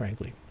to do,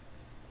 frankly.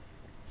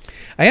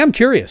 I am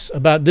curious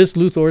about this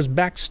Luthor's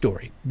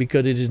backstory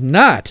because it is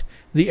not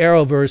the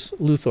Arrowverse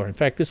Luthor. In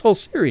fact, this whole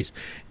series,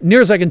 near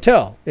as I can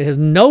tell, it has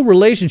no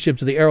relationship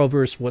to the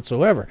Arrowverse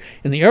whatsoever.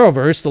 In the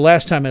Arrowverse, the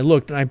last time I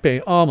looked, and I pay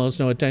almost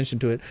no attention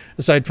to it,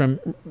 aside from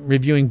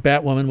reviewing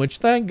Batwoman, which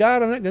thank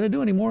God I'm not going to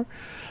do anymore.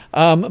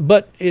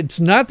 But it's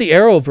not the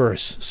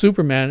Arrowverse,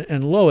 Superman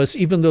and Lois,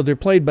 even though they're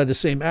played by the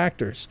same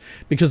actors.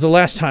 Because the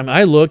last time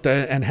I looked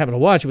and happened to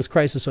watch, it was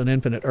Crisis on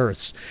Infinite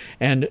Earths.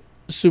 And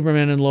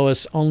Superman and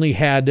Lois only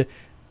had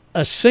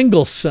a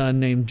single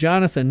son named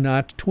Jonathan,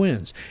 not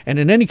twins. And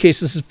in any case,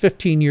 this is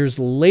 15 years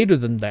later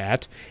than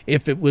that,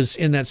 if it was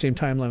in that same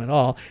timeline at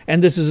all.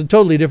 And this is a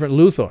totally different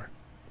Luthor.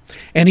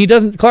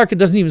 And Clark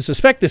doesn't even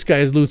suspect this guy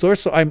is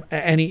Luthor,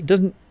 and he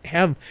doesn't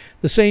have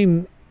the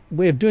same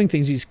way of doing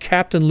things. He's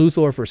Captain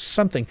Luthor for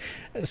something.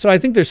 So I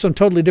think there's some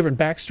totally different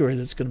backstory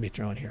that's going to be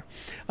thrown here.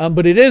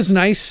 But it is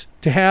nice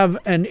to have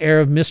an air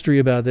of mystery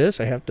about this.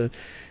 I have to,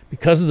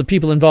 because of the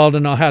people involved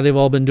and how they've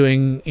all been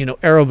doing,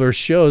 Arrowverse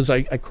shows,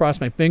 I cross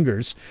my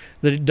fingers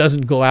that it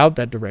doesn't go out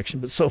that direction.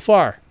 But so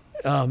far,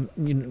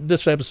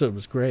 this episode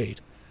was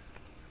great.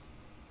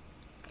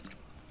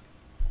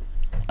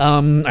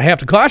 I have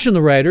to caution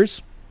the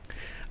writers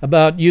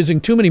about using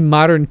too many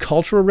modern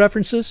cultural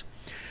references.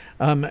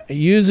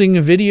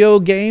 Using video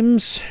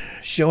games,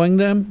 showing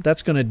them,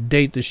 that's going to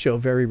date the show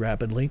very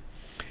rapidly.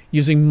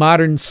 Using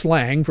modern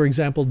slang, for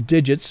example,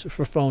 digits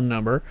for phone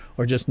number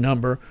or just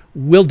number,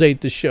 will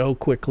date the show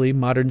quickly.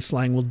 Modern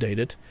slang will date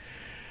it.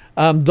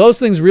 Those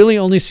things really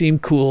only seem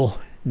cool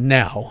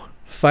now.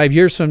 5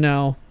 years from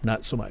now,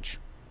 not so much.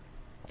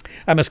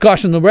 I must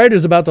caution the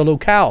writers about the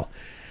locale.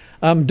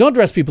 Don't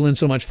dress people in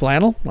so much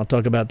flannel. I'll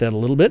talk about that a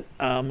little bit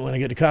when I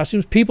get to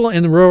costumes. People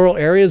in the rural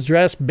areas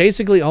dress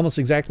basically almost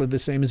exactly the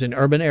same as in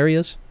urban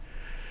areas.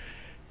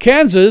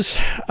 Kansas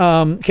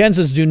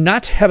do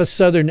not have a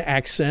southern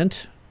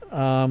accent.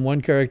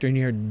 One character in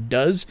here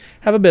does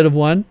have a bit of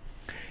one.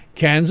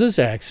 Kansas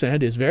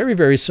accent is very,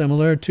 very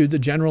similar to the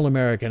general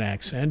American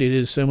accent. It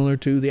is similar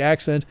to the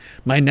accent,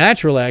 my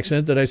natural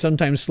accent, that I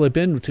sometimes slip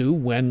into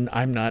when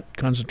I'm not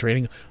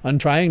concentrating on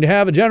trying to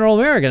have a general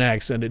American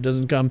accent. It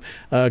doesn't come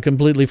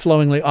completely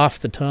flowingly off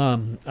the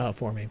tongue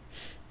for me.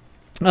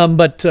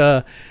 But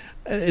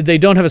they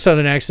don't have a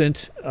southern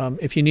accent.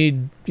 If you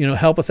need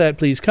help with that,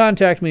 please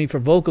contact me for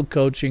vocal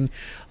coaching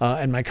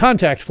and my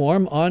contact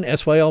form on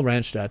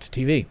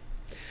sylranch.tv.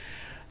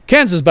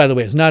 Kansas, by the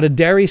way, is not a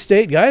dairy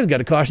state, guys. Got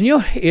to caution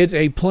you. It's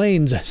a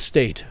plains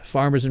state.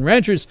 Farmers and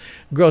ranchers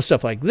grow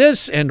stuff like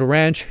this and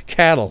ranch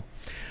cattle.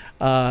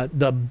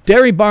 The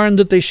dairy barn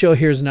that they show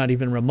here is not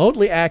even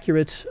remotely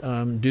accurate.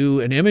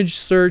 Do an image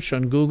search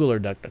on Google or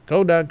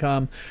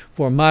DuckDuckGo.com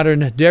for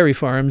modern dairy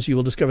farms. You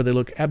will discover they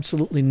look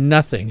absolutely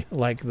nothing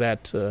like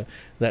that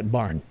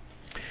barn.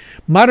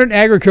 Modern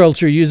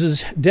agriculture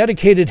uses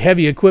dedicated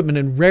heavy equipment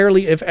and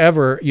rarely, if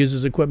ever,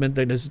 uses equipment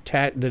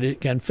that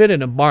it can fit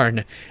in a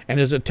barn and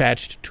is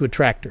attached to a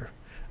tractor.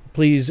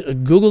 Please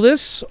Google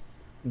this,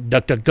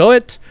 DuckDuckGo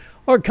it,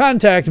 or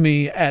contact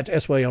me at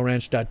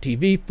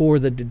sylranch.tv for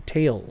the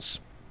details.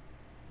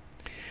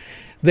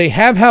 They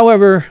have,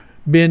 however,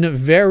 been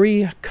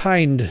very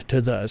kind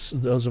to those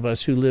of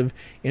us who live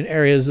in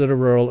areas that are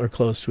rural or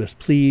close to us.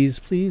 Please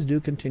do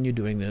continue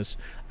doing this.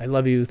 I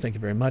love you. Thank you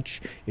very much.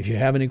 If you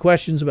have any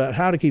questions about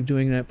how to keep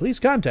doing that,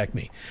 please contact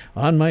me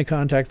on my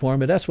contact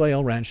form at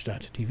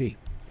sylranch.tv.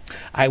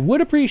 I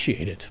would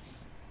appreciate it.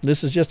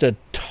 This is just a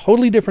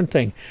totally different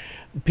thing.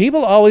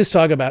 People always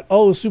talk about,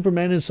 oh,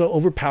 Superman is so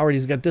overpowered.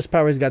 He's got this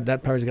power, he's got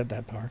that power, he's got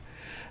that power.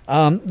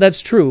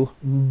 That's true,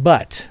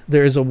 but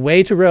there is a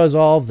way to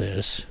resolve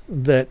this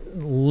that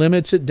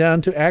limits it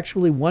down to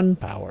actually one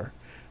power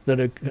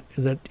that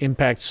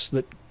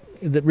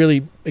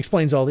really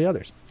explains all the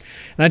others.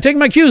 And I take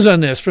my cues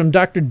on this from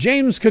Dr.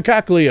 James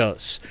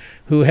Kakaklios,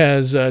 who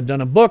has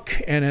done a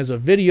book and has a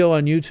video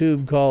on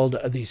YouTube called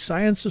The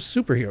Science of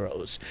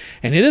Superheroes.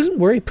 And it isn't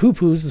where he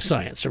poo-poos the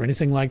science or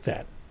anything like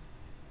that.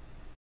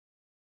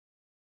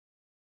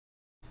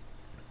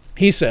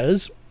 He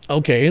says,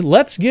 okay,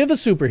 let's give a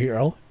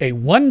superhero a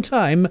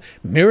one-time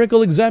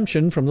miracle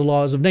exemption from the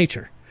laws of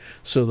nature.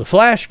 So the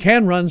Flash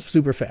can run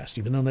super fast,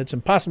 even though that's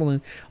impossible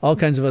and all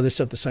kinds of other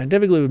stuff that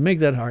scientifically would make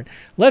that hard.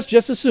 Let's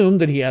just assume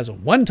that he has a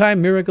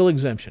one-time miracle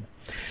exemption.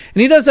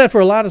 And he does that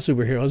for a lot of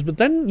superheroes. But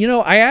then,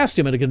 I asked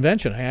him at a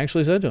convention, I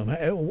actually said to him,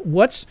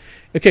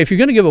 okay, if you're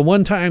going to give a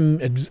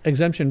one-time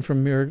exemption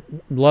from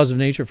laws of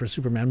nature for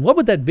Superman, what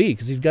would that be?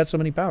 Because he's got so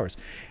many powers.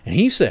 And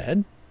he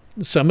said,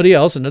 somebody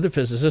else, another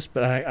physicist,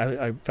 but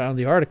I found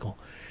the article,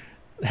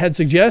 had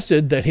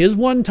suggested that his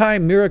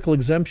one-time miracle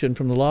exemption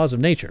from the laws of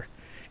nature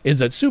is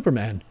that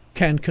Superman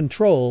can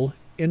control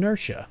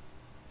inertia.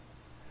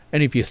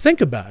 And if you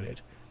think about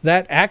it,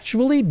 that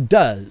actually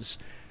does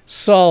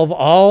solve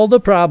all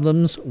the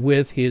problems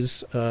with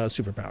his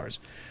superpowers.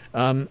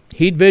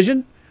 Heat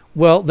vision,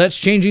 well, that's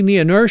changing the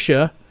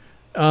inertia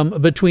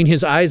between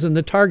his eyes and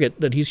the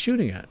target that he's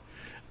shooting at.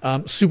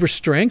 Super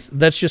strength,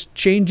 that's just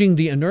changing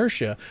the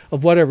inertia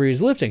of whatever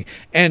he's lifting.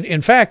 And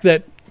in fact,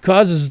 that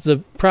causes the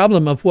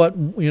problem of what,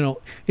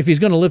 if he's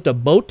going to lift a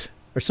boat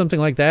or something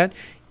like that,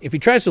 if he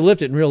tries to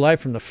lift it in real life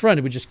from the front,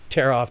 it would just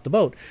tear off the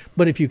boat.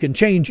 But if you can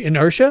change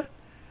inertia,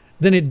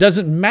 then it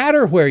doesn't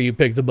matter where you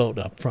pick the boat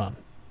up from.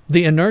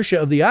 The inertia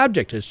of the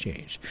object has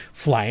changed.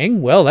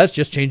 Flying, well, that's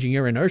just changing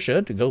your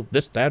inertia to go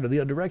this, that, or the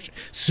other direction.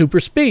 Super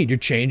speed, you're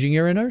changing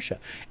your inertia.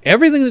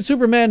 Everything that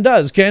Superman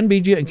does can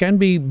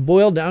be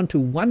boiled down to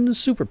one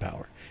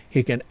superpower.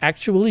 He can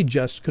actually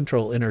just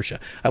control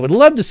inertia. I would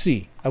love to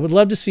see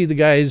the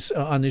guys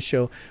on this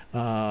show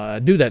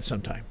do that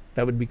sometime.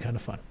 That would be kind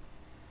of fun.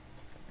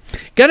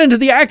 Get into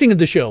the acting of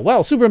the show.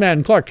 Well,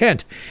 Superman Clark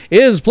Kent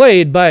is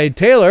played by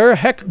Taylor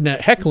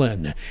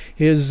Hoechlin.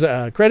 His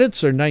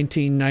credits are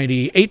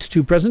 1998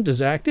 to present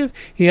as active.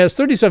 He has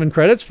 37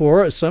 credits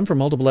for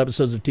multiple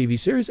episodes of TV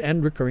series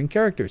and recurring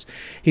characters.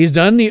 He's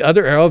done the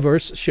other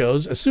Arrowverse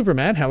shows as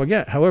Superman.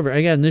 However,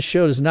 again, this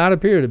show does not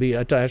appear to be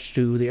attached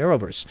to the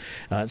Arrowverse.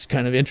 It's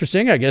kind of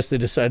interesting. I guess they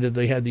decided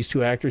they had these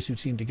two actors who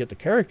seemed to get the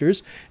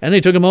characters, and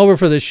they took them over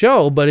for this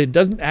show, but it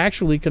doesn't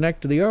actually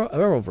connect to the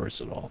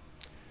Arrowverse at all.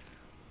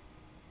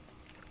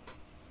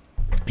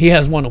 He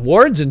has won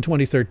awards in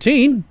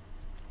 2013.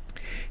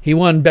 He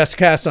won Best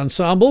Cast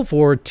Ensemble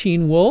for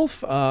Teen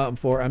Wolf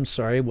what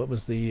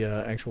was the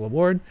actual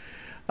award?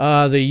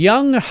 The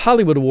Young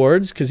Hollywood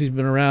Awards, because he's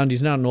been around.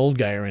 He's not an old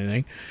guy or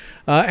anything.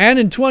 And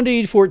in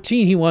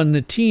 2014, he won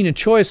the Teen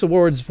Choice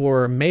Awards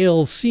for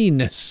Male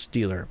Scene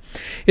Stealer.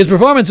 His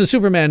performance as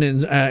Superman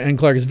and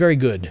Clark is very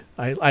good.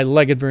 I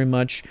like it very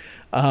much.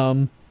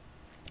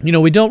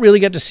 We don't really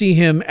get to see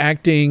him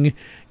acting,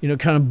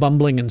 kind of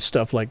bumbling and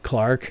stuff like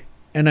Clark.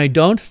 And I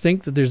don't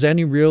think that there's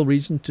any real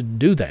reason to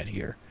do that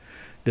here.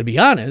 to be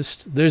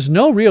honest, there's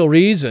no real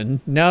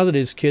reason, now that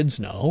his kids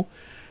know,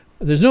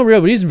 there's no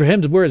real reason for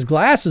him to wear his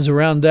glasses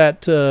around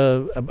that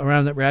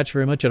ranch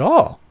very much at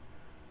all.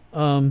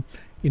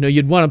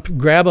 You'd want to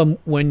grab him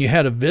when you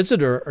had a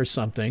visitor or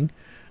something,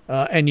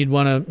 and you'd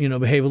want to,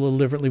 behave a little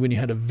differently when you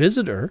had a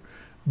visitor.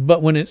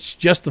 But when it's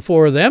just the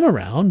four of them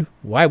around,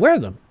 why wear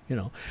them?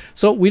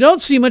 So we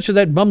don't see much of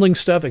that bumbling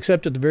stuff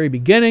except at the very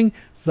beginning.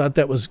 Thought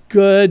that was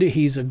good.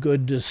 He's a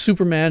good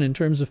Superman in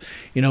terms of,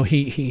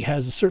 he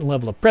has a certain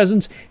level of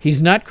presence.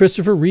 He's not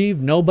Christopher Reeve.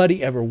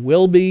 Nobody ever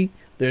will be.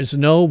 There's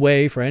no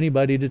way for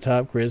anybody to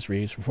top Chris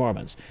Reeve's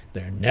performance.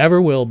 There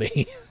never will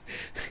be.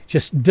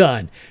 Just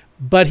done.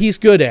 But he's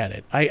good at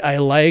it. I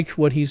like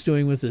what he's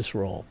doing with this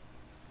role.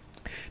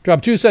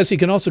 Drop 2 says he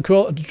can also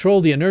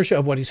control the inertia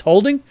of what he's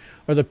holding,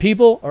 or the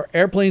people or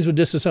airplanes would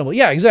disassemble.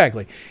 Yeah,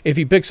 exactly. If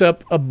he picks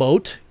up a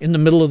boat in the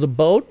middle of the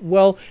boat,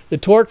 well, the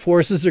torque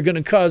forces are going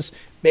to cause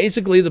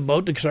basically the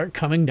boat to start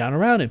coming down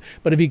around him.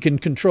 But if he can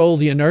control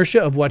the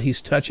inertia of what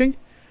he's touching,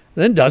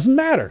 then it doesn't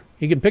matter.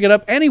 He can pick it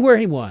up anywhere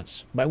he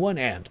wants by one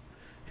hand.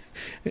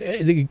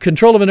 The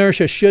control of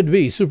inertia should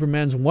be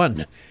Superman's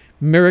one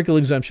miracle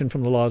exemption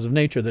from the laws of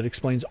nature that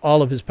explains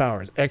all of his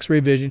powers. X-ray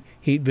vision,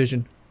 heat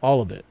vision,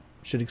 all of it.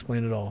 Should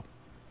explain it all.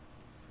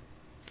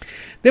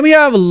 Then we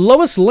have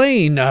Lois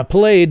Lane,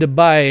 played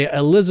by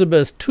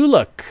Elizabeth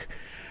Tulloch.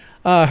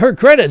 Her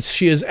credits: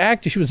 she was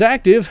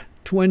active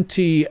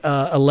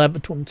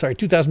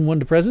 2001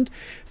 to present.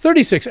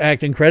 36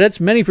 acting credits,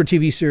 many for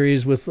TV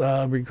series with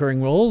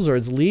recurring roles or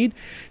as lead.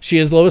 She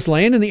is Lois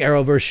Lane in the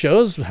Arrowverse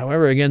shows.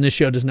 However, again, this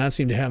show does not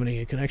seem to have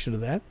any connection to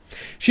that.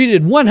 She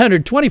did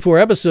 124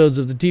 episodes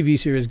of the TV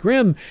series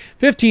Grimm,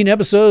 15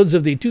 episodes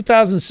of the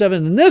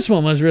 2007, and this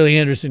one was really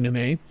interesting to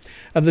me,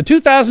 of the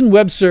 2000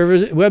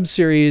 web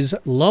series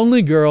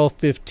Lonely Girl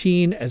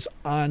 15 as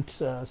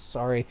Aunt,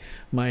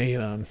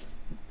 my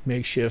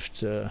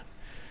makeshift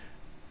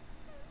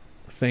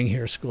thing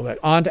here, school back,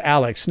 Aunt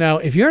Alex. Now,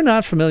 if you're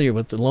not familiar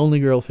with the Lonely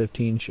Girl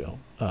 15 show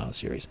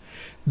series,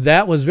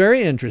 that was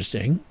very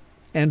interesting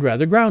and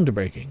rather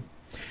groundbreaking.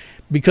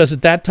 Because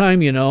at that time,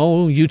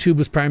 YouTube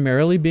was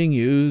primarily being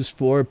used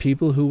for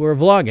people who were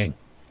vlogging.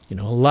 A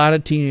lot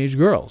of teenage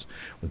girls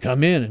would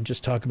come in and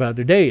just talk about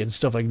their day and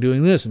stuff like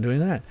doing this and doing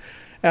that.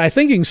 I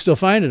think you can still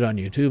find it on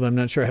YouTube. I'm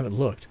not sure. I haven't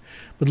looked.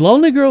 But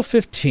Lonely Girl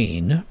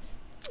 15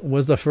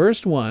 was the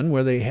first one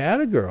where they had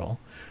a girl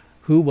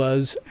who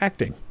was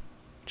acting.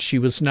 She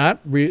was not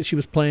she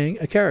was playing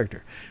a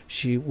character.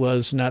 She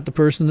was not the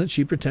person that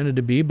she pretended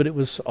to be, but it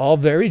was all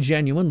very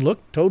genuine,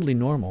 looked totally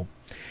normal.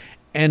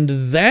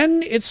 And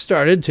then it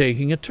started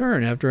taking a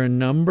turn. After a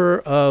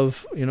number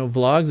of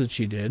vlogs that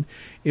she did,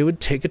 it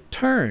would take a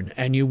turn,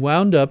 and you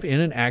wound up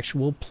in an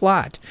actual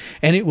plot.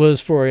 And it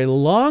was for a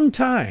long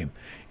time.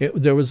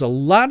 There was a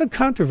lot of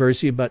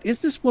controversy about, is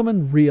this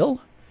woman real?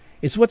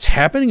 Is what's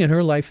happening in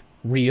her life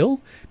real?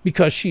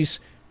 Because she's,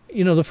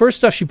 the first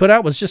stuff she put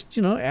out was just,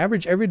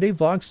 average everyday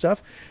vlog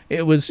stuff.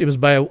 It was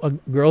by a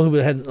girl who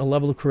had a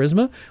level of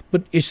charisma.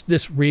 But is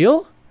this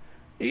real?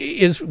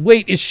 Is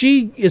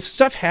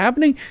stuff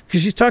happening?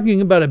 Because she's talking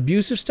about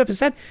abusive stuff. Is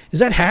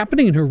that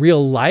happening in her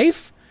real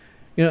life?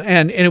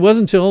 And it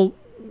wasn't until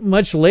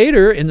much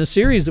later in the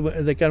series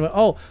that they kind of went,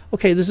 oh,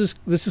 okay, this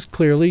is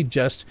clearly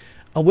just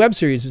a web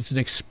series. It's an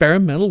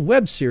experimental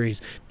web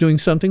series doing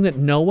something that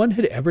no one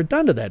had ever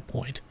done to that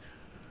point.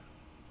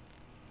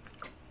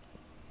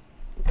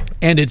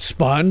 And it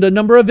spawned a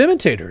number of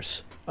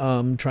imitators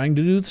trying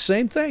to do the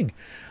same thing.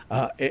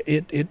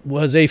 It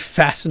was a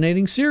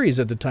fascinating series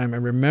at the time. I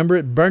remember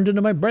it burned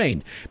into my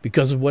brain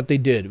because of what they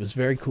did. It was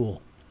very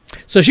cool.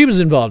 So she was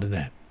involved in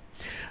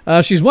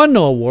that. She's won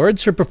no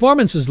awards. Her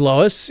performance as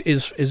Lois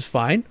is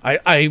fine.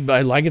 I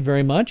like it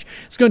very much.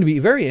 It's going to be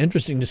very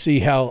interesting to see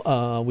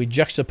how we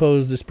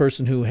juxtapose this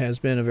person who has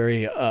been a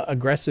very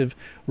aggressive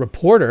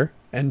reporter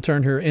and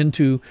turn her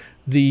into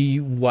the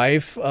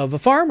wife of a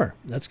farmer.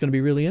 That's going to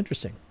be really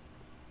interesting.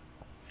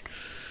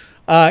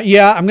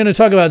 Yeah, I'm going to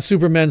talk about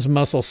Superman's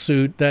muscle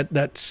suit.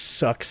 That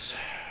sucks.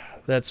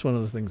 That's one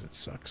of the things that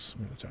sucks.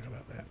 I'm going to talk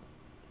about that.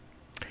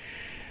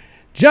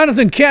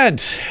 Jonathan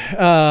Kent,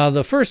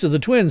 the first of the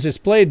twins, is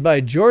played by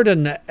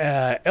Jordan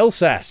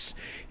Elsas.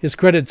 His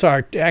credits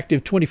are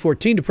active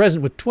 2014 to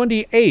present with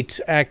 28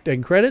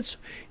 acting credits.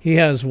 He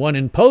has one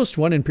in post,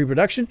 one in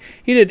pre-production.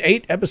 He did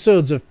 8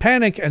 episodes of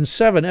Panic and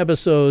 7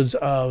 episodes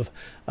of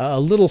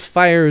Little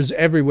Fires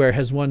Everywhere,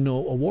 has won no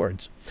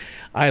awards.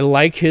 I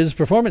like his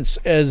performance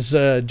as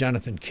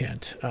Jonathan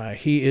Kent.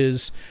 He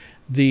is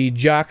the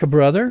jock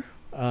brother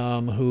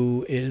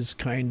who is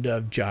kind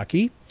of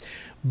jockey,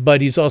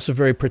 but he's also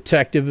very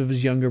protective of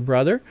his younger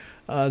brother.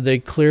 They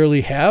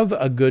clearly have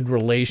a good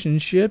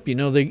relationship.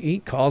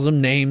 He calls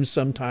them names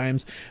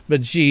sometimes,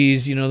 but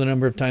geez, the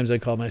number of times I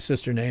called my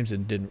sister names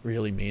and didn't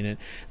really mean it.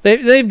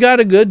 They've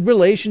got a good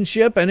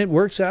relationship, and it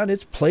works out.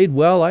 It's played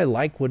well. I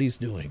like what he's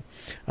doing.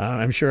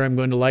 I'm sure I'm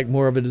going to like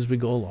more of it as we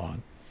go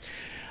along.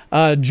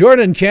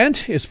 Jordan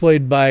Kent is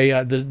played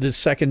by the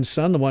second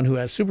son, the one who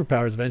has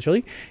superpowers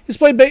eventually. He's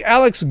played by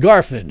Alex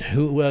Garfin,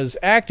 who was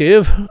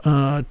active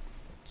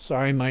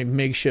Sorry, my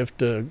makeshift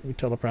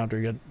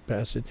teleprompter got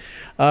past it.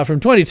 From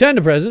 2010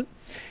 to present,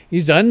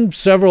 he's done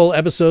several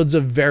episodes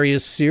of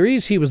various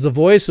series. He was the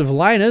voice of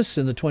Linus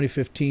in the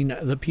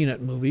 2015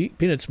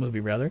 Peanuts movie,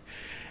 rather.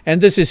 And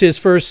this is his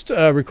first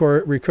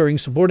recurring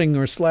supporting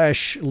or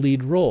 /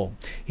 lead role.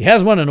 He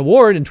has won an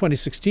award in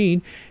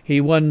 2016.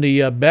 He won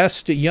the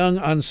Best Young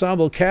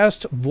Ensemble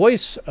Cast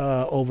Voice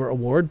Over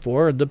Award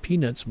for the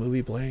Peanuts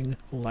movie playing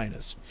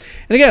Linus.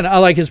 And again, I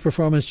like his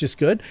performance just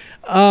good.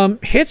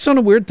 Hits on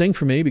a weird thing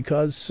for me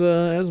because,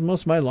 as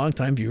most of my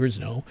longtime viewers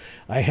know,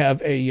 I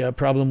have a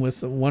problem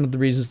with one of the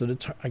reasons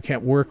that I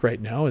can't work right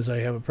now is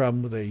I have a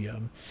problem with a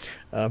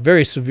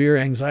very severe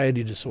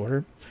anxiety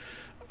disorder.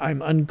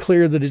 I'm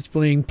unclear that it's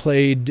being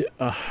played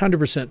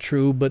 100%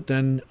 true, but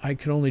then I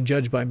can only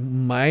judge by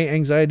my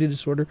anxiety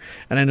disorder,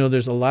 and I know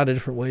there's a lot of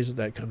different ways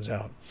that comes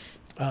out.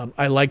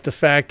 I like the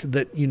fact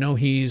that,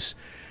 he's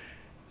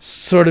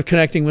sort of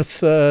connecting with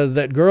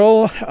that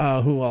girl,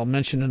 who I'll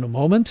mention in a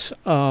moment,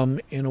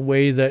 in a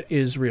way that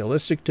is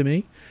realistic to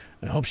me.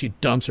 I hope she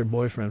dumps her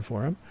boyfriend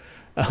for him.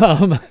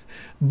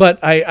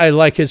 But I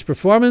like his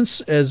performance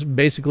as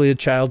basically a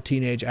child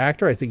teenage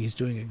actor. I think he's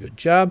doing a good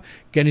job.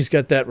 Again, he's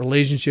got that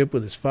relationship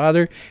with his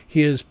father.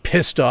 He is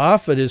pissed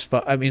off at his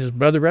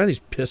brother, rather. He's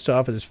pissed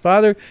off at his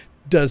father,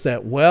 does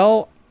that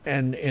well,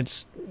 and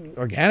it's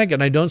organic,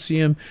 and I don't see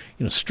him,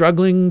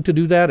 struggling to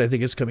do that. I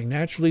think it's coming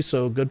naturally,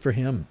 so good for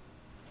him.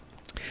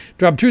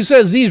 Drop True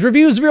says, these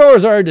reviews of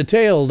yours are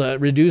detailed.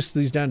 Reduce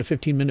these down to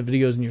 15-minute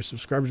videos in your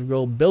subscribers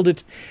goal. Build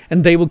it,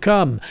 and they will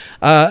come.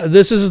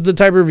 This is the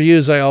type of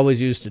reviews I always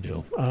used to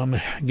do.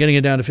 Getting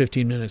it down to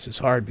 15 minutes is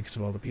hard because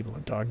of all the people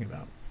I'm talking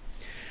about.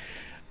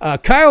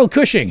 Kyle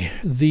Cushing,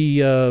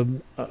 the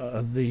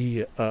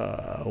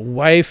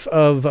wife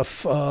of a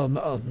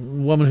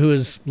woman who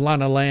is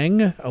Lana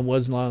Lang,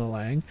 was Lana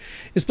Lang,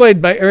 is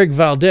played by Eric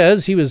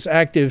Valdez. He was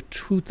active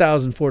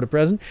 2004 to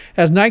present,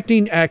 has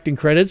 19 acting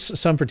credits,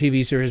 some for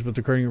TV series with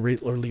recurring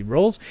or lead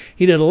roles.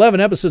 He did 11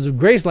 episodes of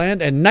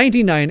Graceland and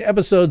 99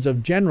 episodes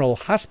of General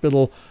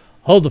Hospital.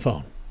 Hold the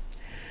phone.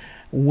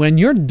 When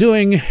you're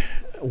doing,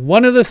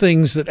 one of the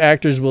things that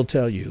actors will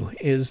tell you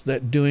is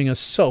that doing a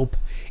soap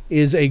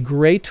is a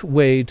great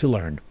way to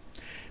learn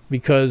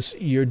because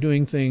you're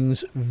doing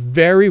things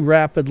very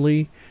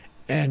rapidly,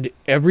 and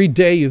every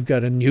day you've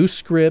got a new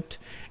script,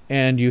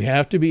 and you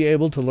have to be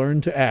able to learn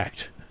to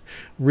act.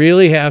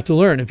 Really have to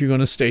learn if you're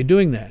going to stay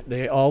doing that.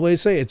 They always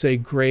say it's a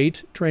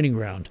great training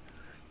ground.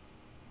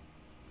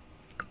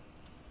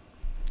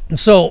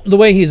 So the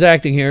way he's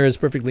acting here is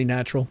perfectly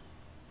natural.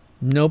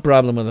 No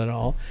problem with it at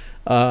all.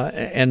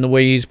 And the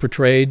way he's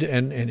portrayed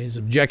and his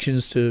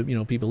objections to,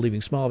 people leaving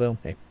Smallville,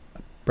 hey,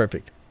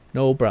 perfect.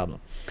 No problem.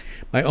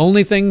 My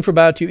only thing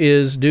about you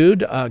is,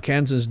 dude,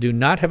 Kansans do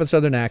not have a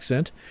Southern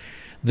accent.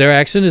 Their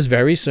accent is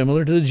very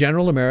similar to the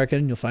general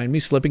American. You'll find me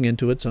slipping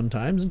into it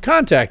sometimes. And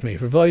contact me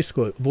for voice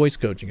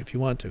coaching if you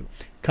want to.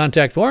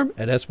 Contact form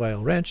at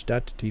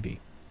sylranch.tv.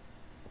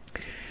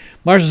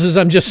 Marshall says,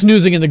 I'm just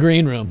snoozing in the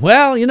green room.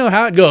 Well, you know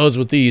how it goes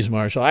with these,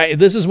 Marshall.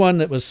 This is one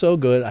that was so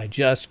good, I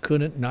just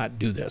couldn't not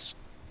do this.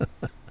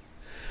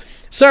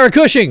 Sarah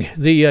Cushing,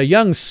 the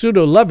young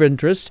pseudo-love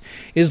interest,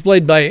 is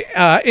played by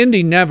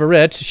Indy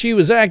Navarrete. She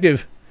was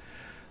active,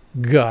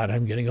 God,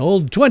 I'm getting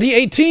old,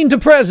 2018 to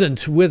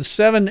present, with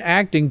 7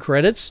 acting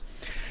credits.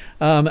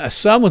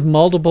 Some with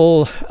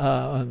multiple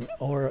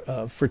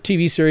for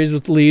TV series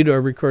with lead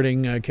or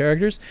recurring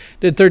characters.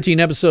 Did 13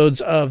 episodes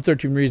of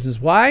 13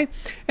 Reasons Why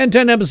and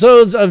 10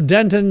 episodes of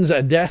Denton's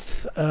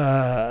Death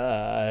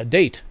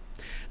Date.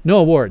 No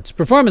awards.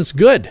 Performance,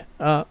 good.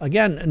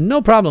 Again,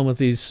 no problem with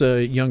these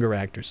younger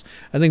actors.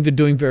 I think they're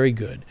doing very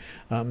good.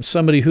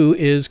 Somebody who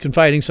is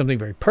confiding something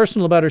very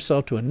personal about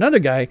herself to another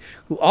guy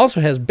who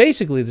also has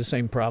basically the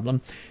same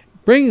problem,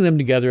 bringing them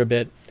together a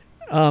bit.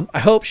 I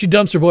hope she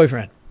dumps her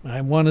boyfriend.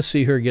 I want to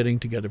see her getting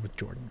together with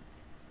Jordan.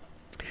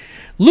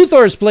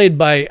 Luthor is played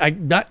by,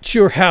 I'm not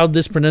sure how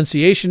this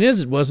pronunciation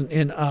is. It wasn't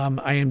in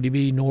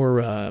IMDb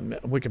nor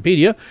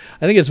Wikipedia.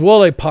 I think it's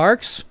Wole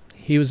Parks.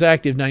 He was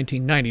active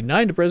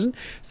 1999 to present.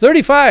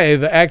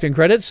 35 acting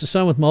credits,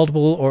 some with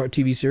multiple or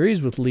TV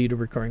series with lead or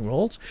recurring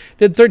roles.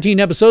 Did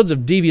 13 episodes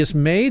of Devious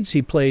Maids.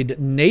 He played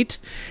Nate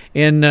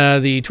in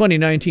the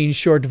 2019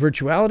 short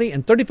Virtuality,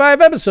 and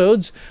 35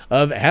 episodes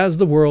of As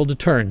the World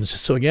Turns.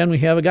 So again, we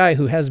have a guy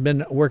who has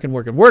been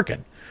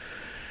working.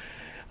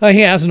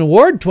 He has an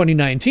award,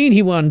 2019.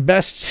 He won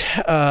Best,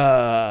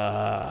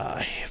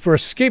 for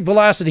Escape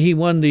Velocity, he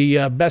won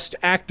the Best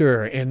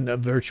Actor in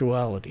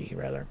Virtuality,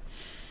 rather.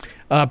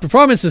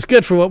 Performance is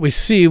good for what we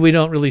see. We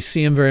don't really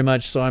see him very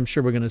much, so I'm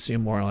sure we're going to see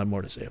him more. I'll have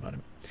more to say about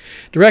him.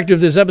 Director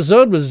of this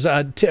episode was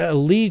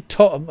Lee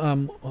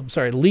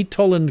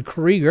Toland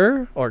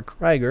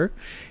Krieger.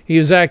 He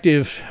was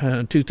active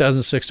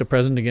 2006 to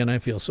present. Again, I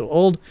feel so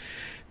old.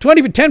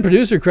 10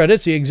 producer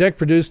credits. He exec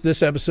produced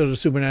this episode of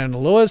Superman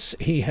and Lois.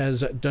 He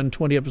has done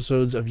 20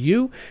 episodes of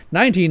You,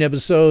 19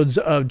 episodes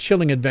of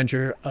Chilling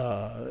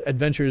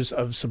Adventures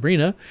of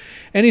Sabrina,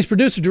 and he's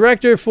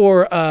producer-director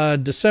for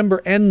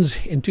December Ends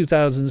in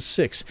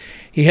 2006.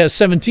 He has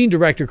 17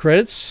 director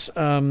credits,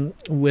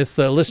 with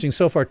listing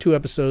so far 2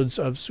 episodes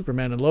of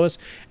Superman and Lois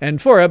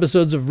and 4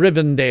 episodes of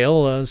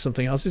Rivendell,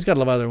 something else. He's got a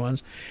lot of other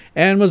ones,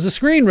 and was the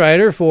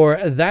screenwriter for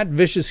That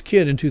Vicious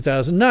Kid in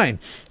 2009.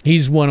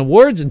 He's won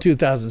awards in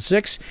 2006.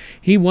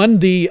 He won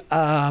the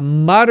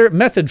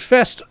Method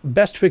Fest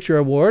Best Picture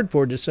Award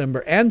for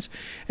December Ends.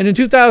 And in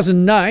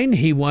 2009,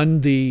 he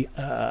won the,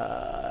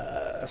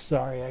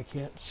 sorry, I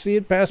can't see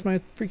it past my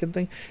freaking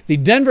thing, the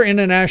Denver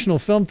International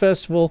Film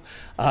Festival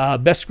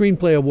Best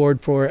Screenplay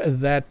Award for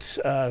That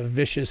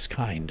Vicious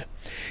Kind.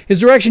 His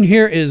direction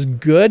here is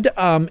good.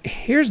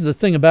 Here's the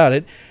thing about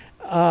it.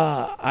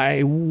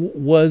 I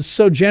was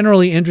so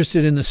generally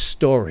interested in the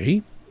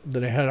story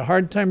that I had a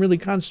hard time really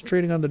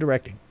concentrating on the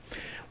directing.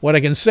 What I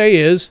can say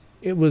is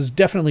it was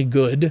definitely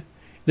good.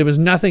 There was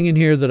nothing in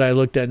here that I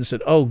looked at and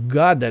said, oh,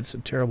 God, that's a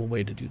terrible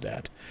way to do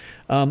that.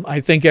 I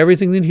think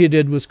everything that he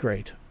did was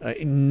great.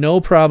 No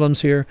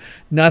problems here.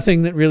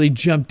 Nothing that really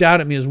jumped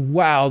out at me as,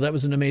 wow, that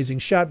was an amazing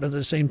shot. But at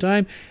the same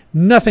time,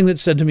 nothing that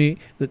said to me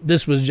that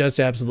this was just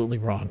absolutely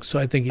wrong. So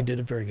I think he did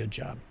a very good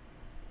job.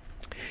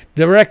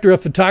 Director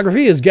of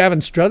photography is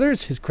Gavin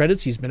Struthers. His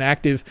credits, he's been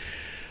active,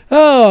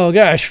 oh,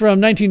 gosh, from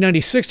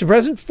 1996 to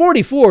present,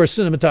 44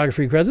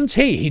 cinematography credits.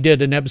 Hey, he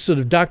did an episode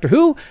of Doctor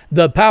Who,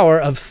 The Power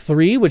of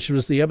Three, which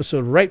was the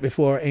episode right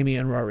before Amy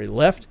and Rory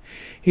left.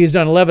 He's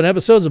done 11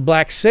 episodes of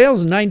Black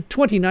Sails and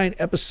 29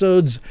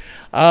 episodes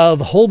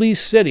of Holby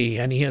City,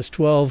 and he has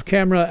 12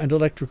 camera and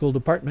electrical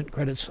department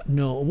credits,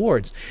 no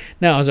awards.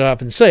 Now, as I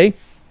often say,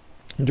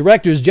 the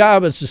director's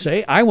job is to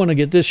say, I want to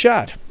get this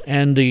shot.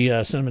 And the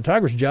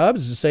cinematographer's job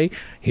is to say,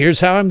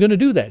 here's how I'm going to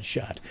do that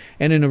shot.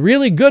 And in a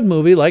really good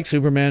movie like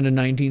Superman in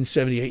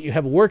 1978, you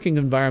have a working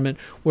environment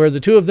where the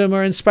two of them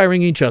are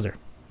inspiring each other.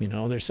 You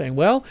know, they're saying,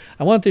 well,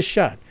 I want this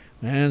shot.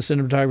 And the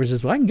cinematographer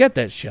says, well, I can get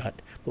that shot.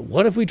 But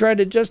what if we tried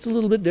it just a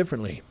little bit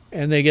differently?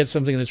 And they get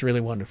something that's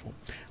really wonderful.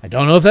 I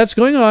don't know if that's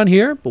going on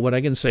here, but what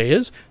I can say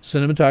is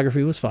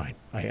cinematography was fine.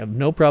 I have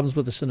no problems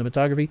with the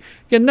cinematography.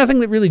 Again,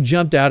 nothing that really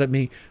jumped out at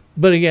me.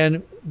 But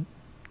again,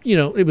 you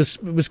know, it was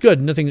good.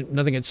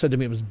 Nothing had said to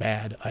me it was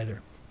bad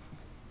either.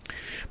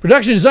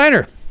 Production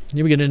designer,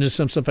 here we get into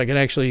some stuff I can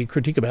actually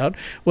critique about,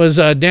 was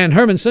Dan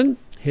Hermanson.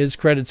 His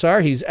credits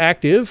are, he's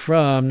active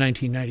from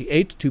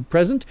 1998 to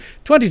present.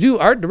 22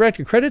 art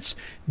director credits.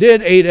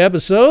 Did 8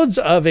 episodes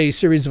of A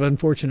Series of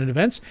Unfortunate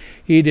Events.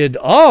 He did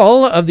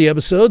all of the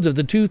episodes of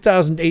the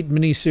 2008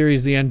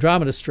 miniseries The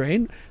Andromeda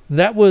Strain.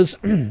 That was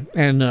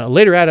a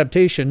later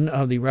adaptation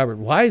of the Robert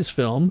Wise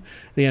film,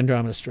 The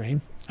Andromeda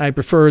Strain. I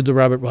preferred the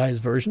Robert Wise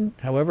version.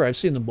 However, I've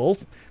seen them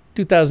both.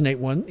 2008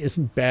 one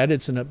isn't bad.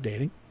 It's an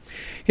updating.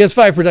 He has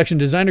 5 production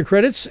designer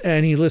credits,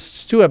 and he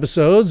lists 2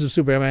 episodes of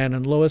Superman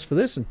and Lois for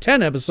this, and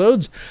 10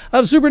 episodes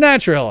of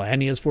Supernatural,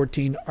 and he has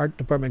 14 art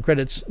department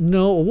credits,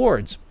 no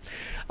awards.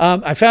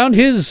 I found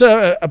his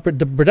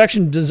the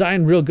production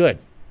design real good.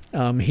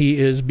 He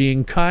is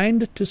being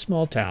kind to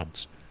small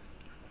towns.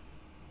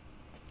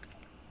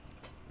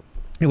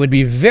 It would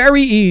be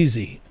very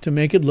easy to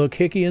make it look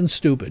hicky and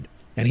stupid,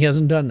 and he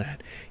hasn't done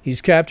that.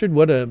 He's captured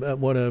what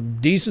a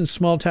decent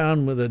small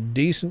town with a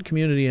decent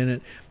community in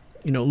it,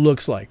 you know,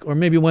 looks like, or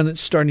maybe one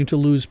that's starting to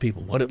lose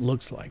people, what it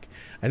looks like.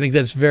 I think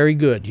that's very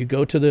good. You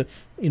go to the,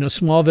 you know,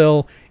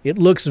 Smallville, it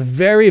looks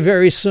very,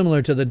 very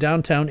similar to the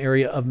downtown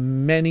area of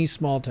many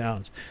small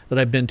towns that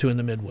I've been to in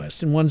the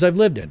Midwest and ones I've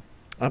lived in.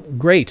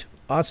 Great,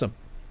 awesome.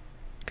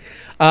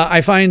 I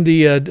find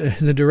the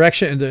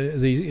direction,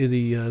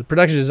 the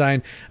production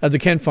design of the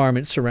Kent Farm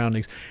and its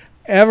surroundings,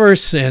 ever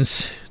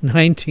since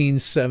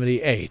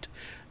 1978,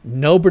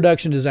 no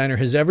production designer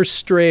has ever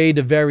strayed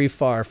very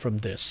far from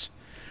this.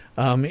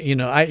 You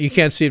know, you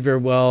can't see it very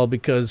well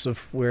because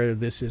of where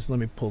this is. Let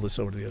me pull this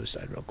over to the other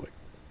side real quick.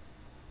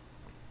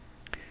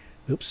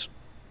 Oops.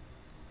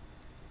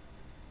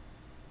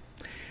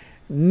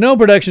 No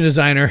production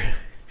designer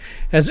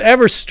has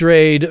ever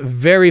strayed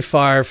very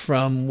far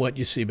from what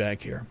you see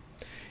back here.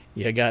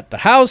 You got the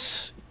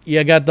house,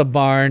 you got the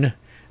barn,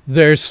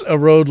 there's a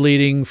road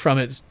leading from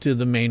it to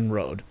the main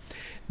road.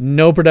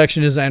 No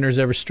production designer has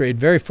ever strayed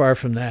very far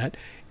from that.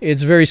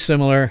 It's very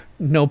similar,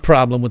 no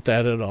problem with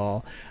that at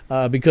all,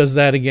 because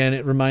that, again,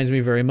 it reminds me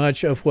very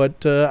much of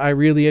what I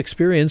really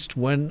experienced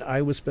when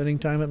I was spending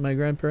time at my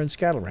grandparents'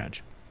 cattle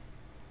ranch.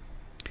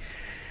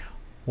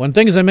 One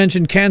thing, as I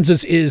mentioned,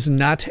 Kansas is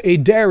not a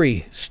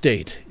dairy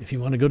state. If you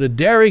want to go to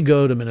dairy,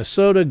 go to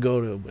Minnesota, go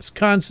to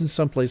Wisconsin,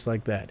 someplace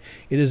like that.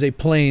 It is a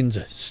plains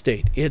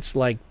state. It's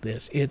like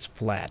this. It's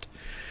flat.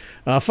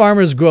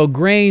 Farmers grow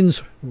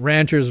grains,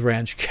 ranchers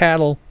ranch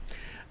cattle.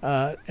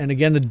 And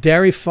again, the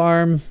dairy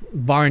farm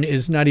barn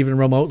is not even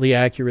remotely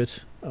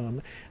accurate.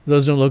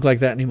 Those don't look like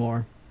that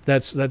anymore.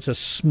 That's a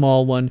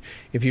small one.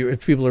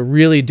 If people are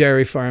really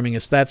dairy farming,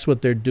 that's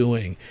what they're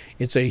doing.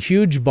 It's a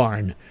huge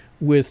barn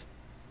with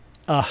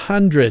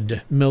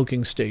 100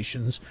 milking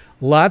stations,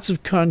 lots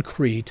of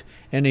concrete,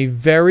 and a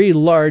very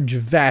large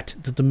vat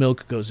that the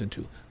milk goes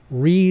into.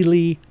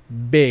 Really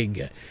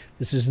big.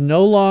 This is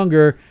no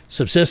longer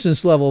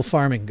subsistence level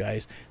farming,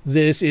 guys.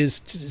 This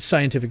is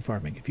scientific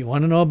farming. If you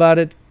want to know about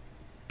it,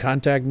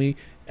 contact me,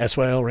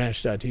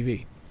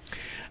 sylranch.tv.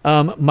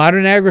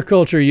 Modern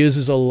agriculture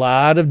uses a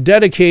lot of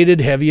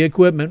dedicated heavy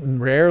equipment and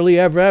rarely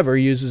ever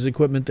uses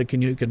equipment that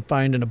you can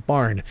find in a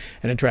barn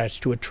and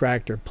attached to a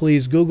tractor.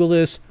 Please Google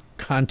this.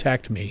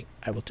 Contact me.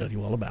 I will tell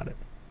you all about it.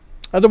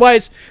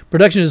 Otherwise,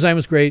 production design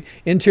was great.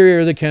 Interior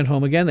of the Kent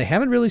home, again, they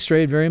haven't really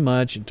strayed very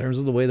much in terms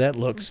of the way that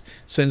looks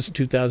since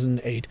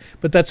 2008.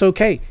 But that's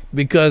okay,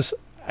 because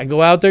I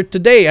go out there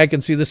today, I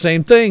can see the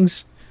same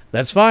things.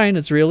 That's fine.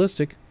 It's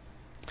realistic.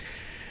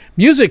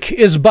 Music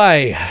is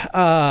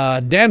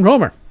by Dan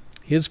Romer.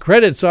 His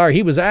credits are,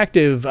 he was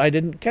active. I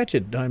didn't catch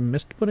it. I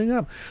missed putting it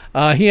up.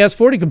 He has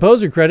 40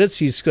 composer credits.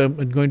 He's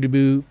going to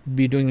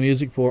be doing the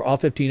music for all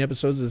 15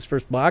 episodes of this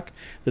first block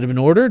that have been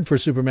ordered for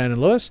Superman and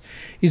Lois.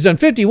 He's done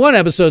 51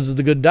 episodes of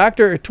The Good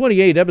Doctor,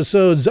 28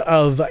 episodes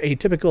of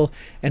Atypical,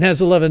 and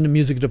has 11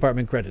 music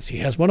department credits. He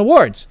has won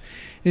awards.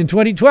 In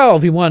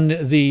 2012, he won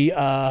the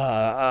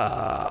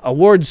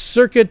Awards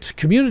Circuit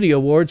Community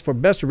Awards for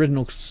Best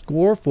Original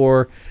Score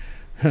for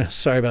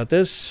sorry about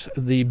this.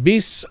 The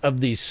Beasts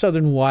of the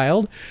Southern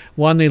Wild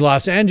won the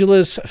Los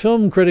Angeles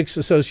Film Critics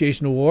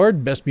Association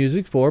Award, Best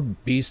Music for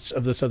Beasts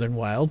of the Southern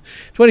Wild.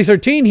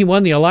 2013, he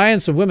won the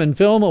Alliance of Women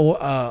Film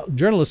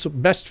Journalists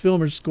Best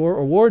Film Score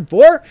Award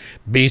for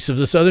Beasts of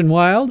the Southern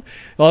Wild.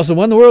 Also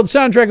won the World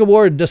Soundtrack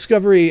Award,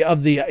 Discovery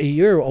of the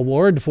Year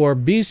Award for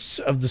Beasts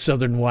of the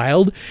Southern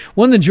Wild.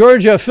 Won the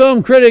Georgia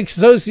Film Critics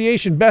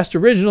Association Best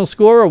Original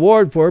Score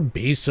Award for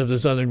Beasts of the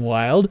Southern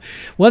Wild.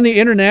 Won the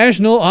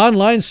International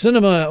Online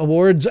Cinema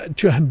Awards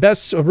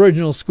Best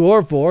Original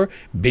Score for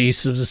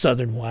Beasts of the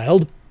Southern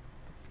Wild.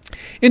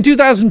 In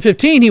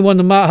 2015, he won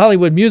the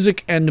Hollywood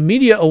Music and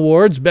Media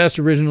Awards Best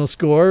Original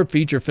Score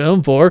Feature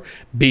Film for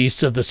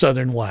Beasts of the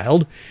Southern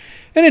Wild.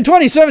 And in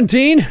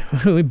 2017,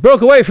 we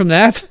broke away from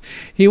that.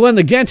 He won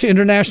the Ghent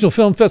International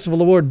Film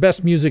Festival Award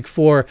Best Music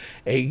for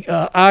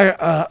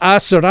Asaramba.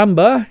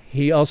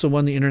 He also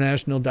won the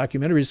International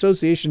Documentary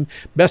Association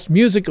Best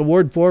Music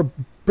Award for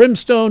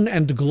Brimstone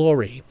and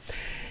Glory.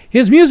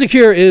 His music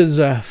here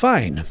is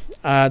fine.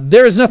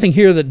 There is nothing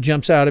here that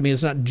jumps out at me.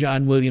 It's not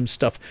John Williams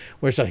stuff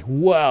where it's like,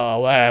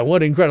 wow,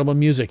 what incredible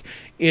music.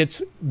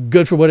 It's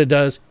good for what it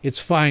does. It's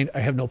fine.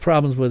 I have no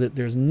problems with it.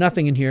 There's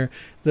nothing in here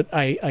that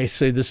I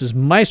say this is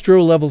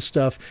maestro level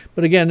stuff.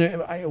 But again,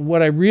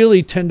 what I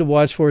really tend to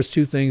watch for is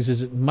two things.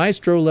 Is it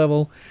maestro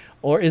level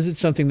or is it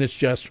something that's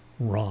just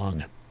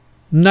wrong?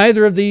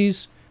 Neither of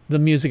these. The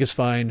music is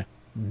fine.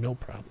 No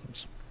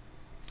problems.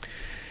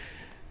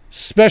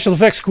 Special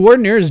effects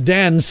coordinator is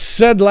Dan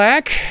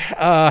Sedlak.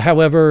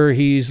 However,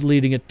 he's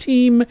leading a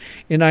team.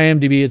 In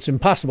IMDb, it's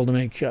impossible to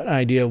make an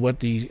idea what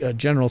the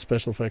general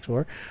special effects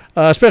were.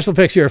 Special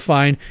effects here are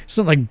fine. It's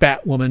not like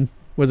Batwoman,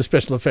 where the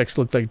special effects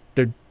look like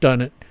they're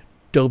done at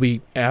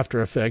Adobe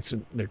After Effects,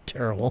 and they're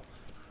terrible.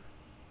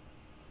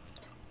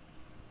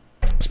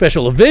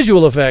 Special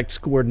visual effects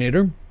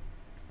coordinator.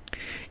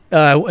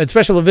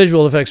 Special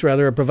visual effects,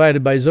 rather, are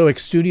provided by Zoic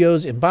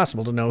Studios.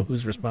 Impossible to know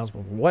who's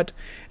responsible for what.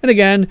 And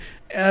again,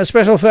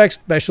 special effects,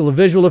 special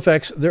visual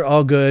effects, they're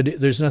all good.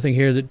 There's nothing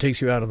here that takes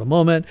you out of the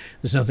moment.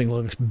 There's nothing that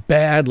looks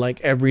bad like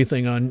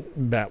everything on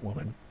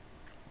Batwoman.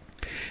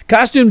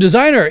 Costume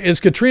designer is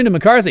Katrina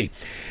McCarthy.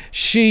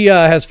 She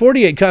has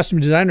 48 costume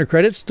designer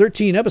credits,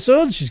 13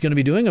 episodes she's going to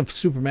be doing of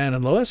Superman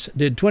and Lois.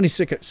 Did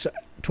 26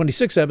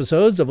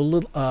 episodes of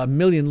A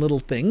Million Little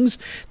Things,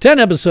 10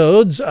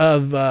 episodes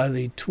of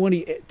the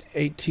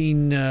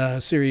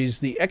 2018 series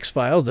The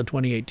X-Files, the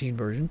 2018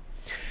 version,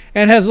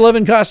 and has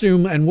 11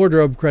 costume and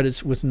wardrobe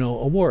credits with no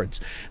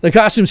awards. The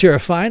costumes here are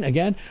fine.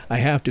 Again, I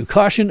have to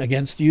caution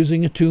against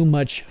using too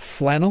much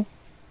flannel.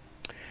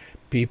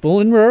 People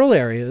in rural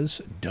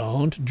areas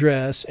don't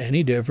dress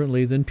any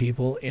differently than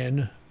people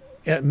in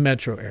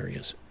metro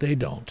areas. They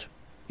don't.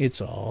 It's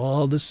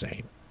all the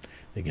same.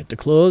 They get the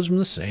clothes from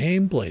the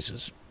same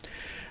places.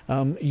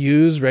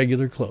 Use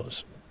regular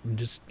clothes.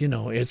 Just, you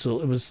know, it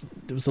was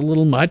a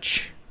little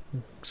much.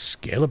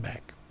 Scale it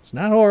back. It's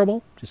not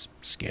horrible. Just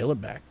scale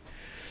it back.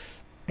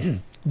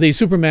 The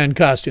Superman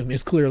costume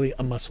is clearly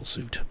a muscle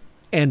suit,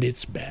 and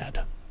it's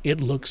bad.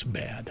 It looks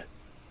bad.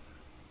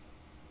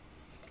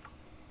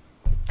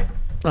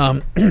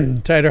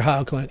 Tyler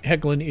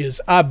Hoechlin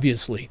is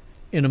obviously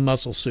in a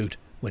muscle suit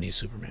when he's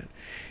Superman.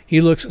 He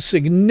looks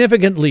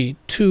significantly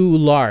too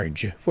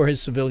large for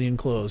his civilian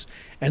clothes,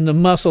 and the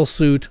muscle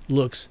suit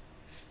looks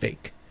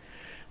fake.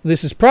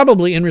 This is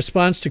probably in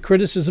response to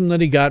criticism that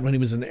he got when he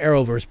was in the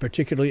Arrowverse,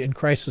 particularly in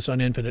Crisis on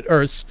Infinite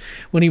Earths,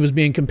 when he was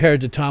being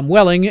compared to Tom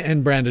Welling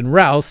and Brandon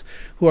Routh,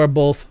 who are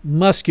both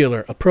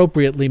muscular,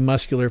 appropriately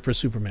muscular for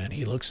Superman.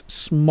 He looks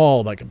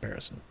small by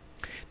comparison.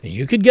 Now,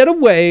 you could get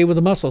away with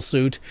a muscle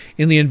suit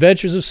in The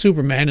Adventures of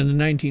Superman in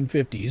the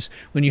 1950s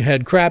when you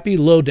had crappy,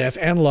 low-def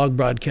analog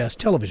broadcast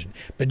television.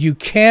 But you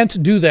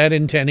can't do that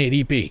in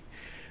 1080p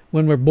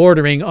when we're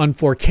bordering on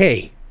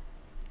 4K.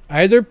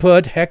 Either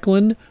put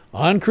Hecklin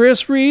on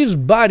Chris Reeve's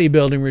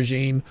bodybuilding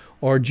regime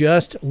or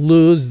just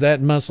lose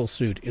that muscle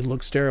suit. It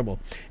looks terrible.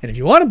 And if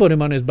you want to put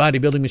him on his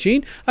bodybuilding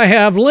machine, I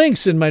have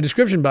links in my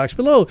description box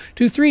below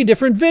to 3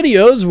 different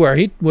videos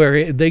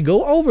where they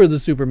go over the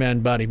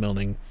Superman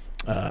bodybuilding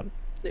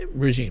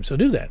regime. So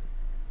do that.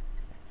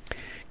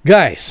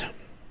 Guys,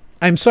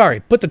 I'm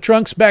sorry. Put the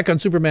trunks back on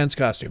Superman's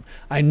costume.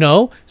 I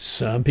know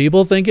some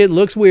people think it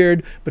looks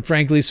weird, but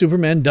frankly,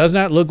 Superman does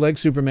not look like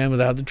Superman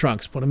without the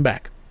trunks. Put them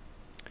back.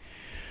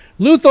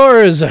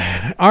 Luthor's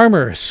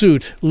armor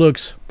suit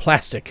looks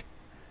plastic.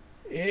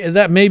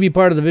 That may be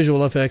part of the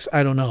visual effects.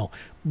 I don't know.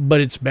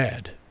 But it's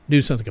bad.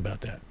 Do something about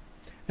that.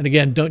 And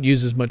again, don't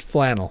use as much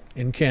flannel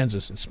in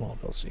Kansas and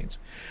Smallville scenes.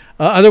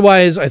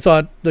 Otherwise, I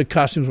thought the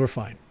costumes were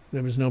fine.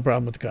 There was no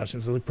problem with the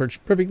costumes. They look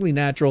perfectly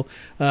natural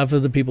for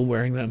the people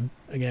wearing them.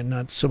 Again,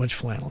 not so much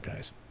flannel,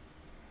 guys.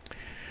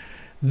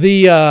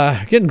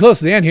 Getting close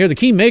to the end here, the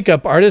key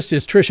makeup artist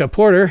is Trisha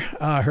Porter.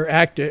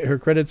 Her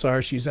credits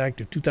are she's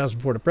active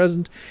 2004 to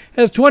present,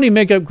 has 20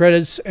 makeup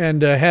credits,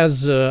 and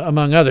has,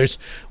 among others,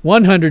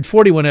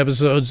 141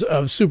 episodes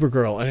of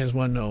Supergirl, and has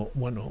won no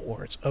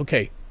awards.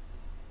 Okay,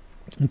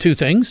 and 2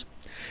 things.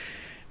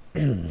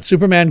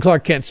 Superman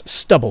Clark Kent's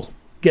stubble.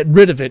 Get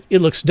rid of it. It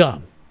looks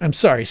dumb. I'm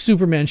sorry,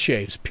 Superman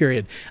shaves,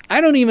 period.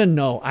 I don't even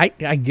know.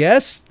 I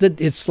guess that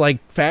it's like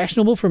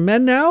fashionable for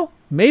men now?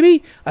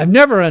 Maybe? I've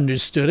never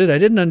understood it. I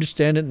didn't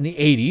understand it in the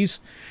 80s.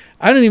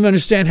 I don't even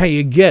understand how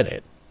you get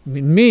it. I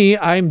mean,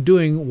 I'm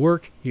doing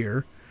work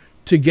here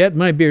to get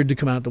my beard to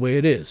come out the way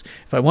it is.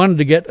 If I wanted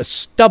to get a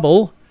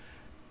stubble,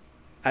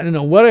 I don't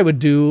know what I would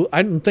do.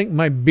 I don't think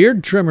my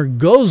beard trimmer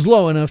goes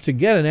low enough to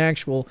get an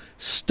actual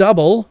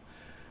stubble.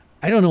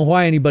 I don't know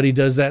why anybody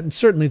does that, and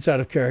certainly it's out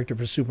of character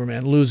for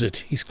Superman. Lose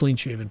it. He's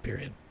clean-shaven,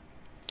 period.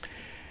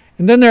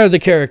 And then there are the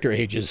character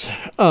ages.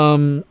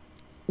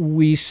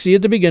 We see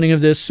at the beginning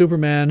of this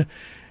Superman,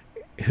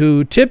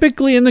 who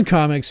typically in the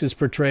comics is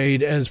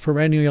portrayed as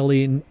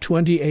perennially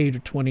 28 or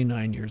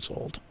 29 years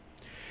old.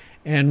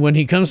 And when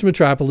he comes to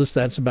Metropolis,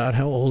 that's about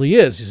how old he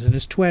is. He's in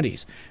his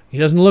 20s. He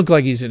doesn't look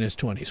like he's in his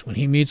 20s. When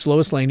he meets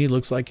Lois Lane, he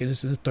looks like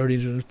he's in his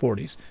 30s or his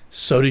 40s.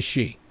 So does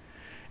she.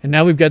 And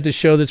now we've got this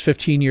show that's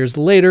 15 years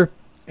later,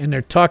 and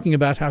they're talking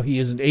about how he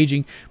isn't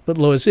aging, but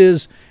Lois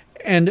is.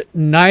 And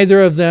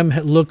neither of them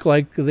look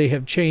like they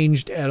have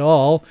changed at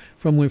all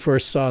from when we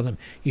first saw them.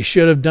 You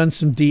should have done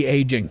some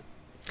de-aging.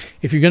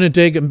 If you're going to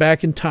take them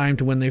back in time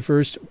to when they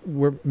first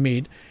were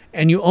made,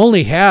 and you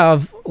only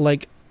have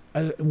like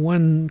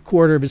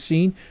 1/4 of a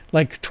scene,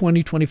 like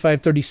 20,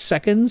 25, 30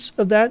 seconds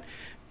of that,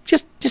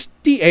 just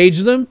de-age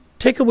them.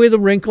 Take away the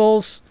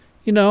wrinkles.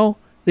 You know,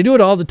 they do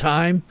it all the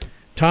time.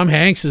 Tom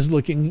Hanks is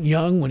looking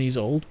young when he's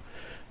old.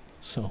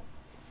 So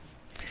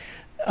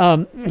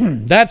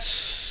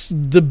that's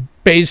the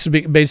base of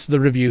the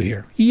review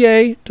here.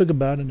 Yay, took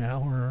about an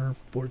hour,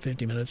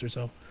 50 minutes or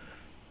so.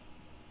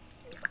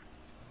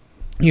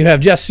 You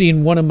have just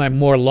seen one of my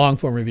more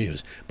long-form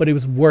reviews, but it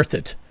was worth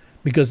it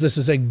because this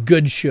is a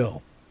good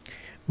show.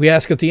 We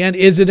ask at the end,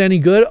 is it any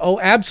good? Oh,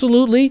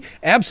 absolutely,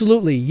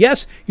 absolutely.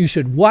 Yes, you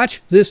should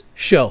watch this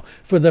show.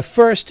 For the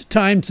first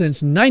time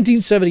since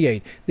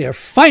 1978, they are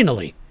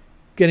finally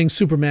getting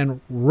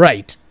Superman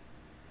right.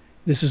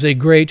 This is a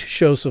great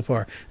show so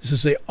far. This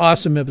is an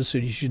awesome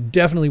episode. You should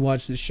definitely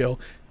watch this show.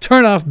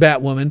 Turn off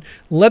Batwoman.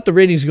 Let the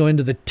ratings go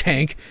into the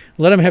tank.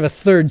 Let them have a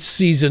 3rd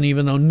season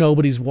even though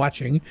nobody's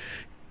watching.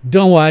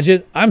 Don't watch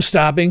it. I'm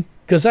stopping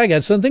because I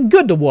got something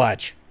good to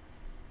watch.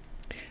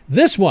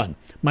 This one,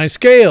 my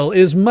scale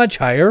is much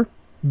higher.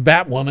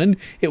 Batwoman.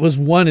 It was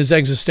 1 is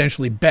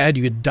existentially bad.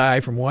 You could die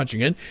from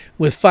watching it,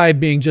 with 5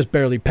 being just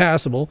barely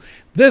passable.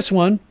 This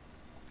one,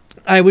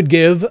 I would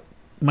give,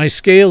 my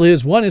scale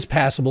is 1 is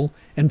passable,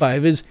 and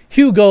 5 is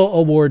Hugo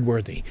Award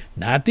worthy.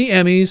 Not the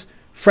Emmys.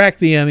 Frack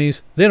the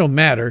Emmys. They don't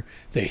matter.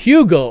 The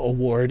Hugo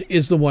Award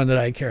is the one that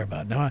I care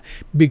about. Now,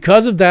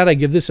 because of that, I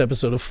give this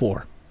episode a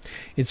 4.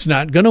 It's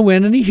not going to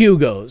win any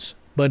Hugos,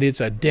 but it's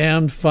a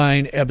damned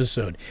fine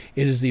episode.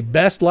 It is the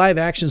best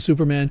live-action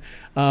Superman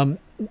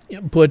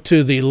put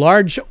to the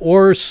large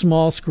or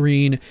small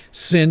screen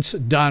since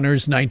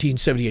Donner's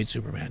 1978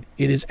 Superman.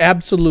 It is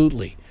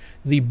absolutely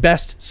the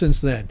best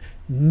since then.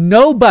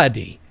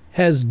 Nobody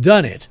has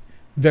done it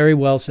very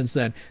well since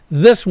then.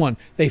 This one,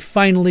 they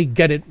finally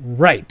get it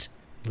right.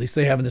 At least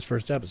they have in this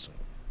first episode.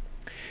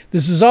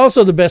 This is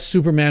also the best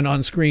Superman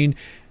on screen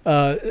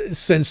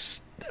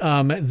since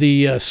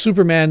the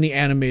Superman the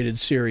Animated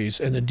Series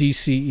and the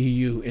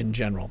DCEU in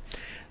general.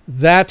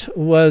 That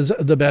was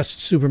the best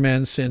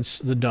Superman since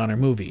the Donner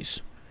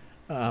movies.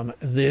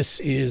 This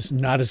is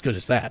not as good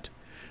as that,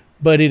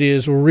 but it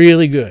is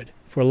really good.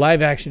 For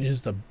live action, it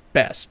is the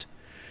best.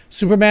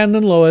 Superman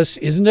and Lois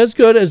isn't as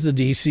good as the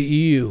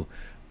DCEU,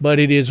 but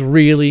it is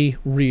really,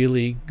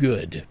 really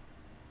good.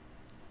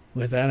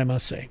 With that, I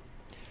must say,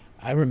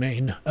 I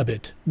remain a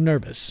bit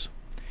nervous.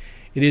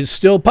 It is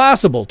still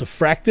possible to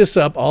frack this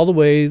up all the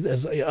way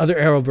as other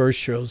Arrowverse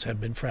shows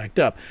have been fracked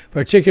up,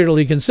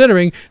 particularly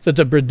considering that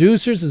the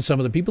producers and some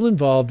of the people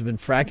involved have been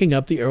fracking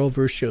up the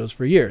Arrowverse shows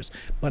for years.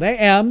 But I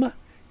am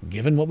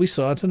given what we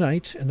saw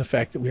tonight and the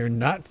fact that we are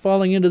not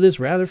falling into this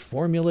rather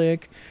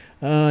formulaic.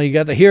 You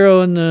got the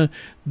hero and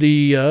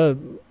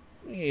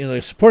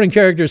the supporting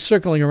characters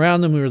circling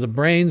around them who are the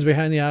brains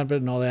behind the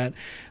outfit and all that.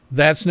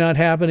 That's not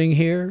happening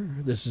here.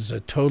 This is a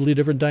totally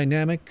different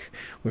dynamic.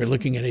 We're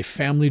looking at a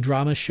family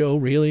drama show,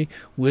 really,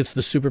 with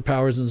the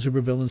superpowers and the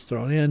supervillains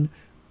thrown in.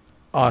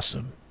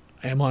 Awesome.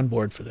 I am on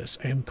board for this.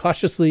 I am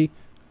cautiously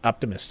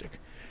optimistic.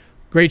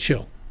 Great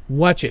show.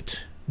 Watch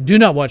it. Do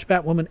not watch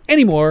Batwoman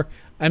anymore.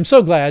 I'm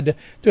so glad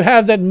to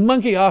have that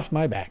monkey off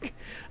my back.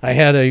 I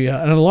had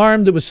an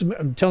alarm that was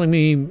telling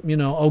me,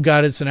 oh,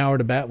 God, it's an hour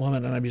to Batwoman.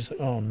 And I'd be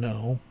like, oh,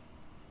 no.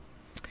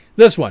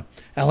 This one,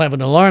 I'll have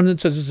an alarm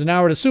that says it's an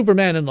hour to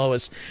Superman and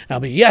Lois. I'll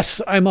be, yes,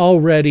 I'm all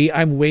ready.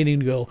 I'm waiting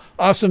to go.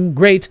 Awesome,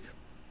 great,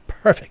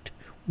 perfect.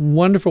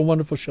 Wonderful,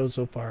 wonderful show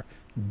so far.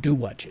 Do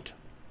watch it.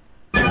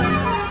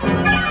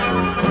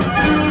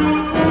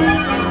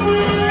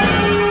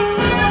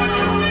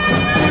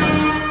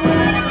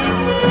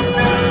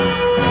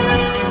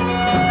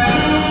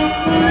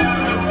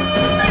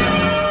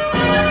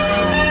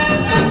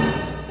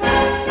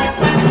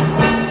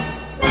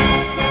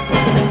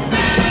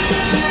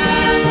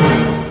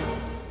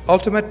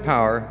 Ultimate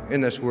power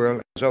in this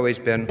world has always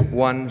been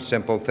one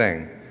simple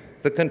thing: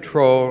 the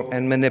control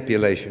and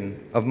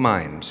manipulation of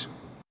minds.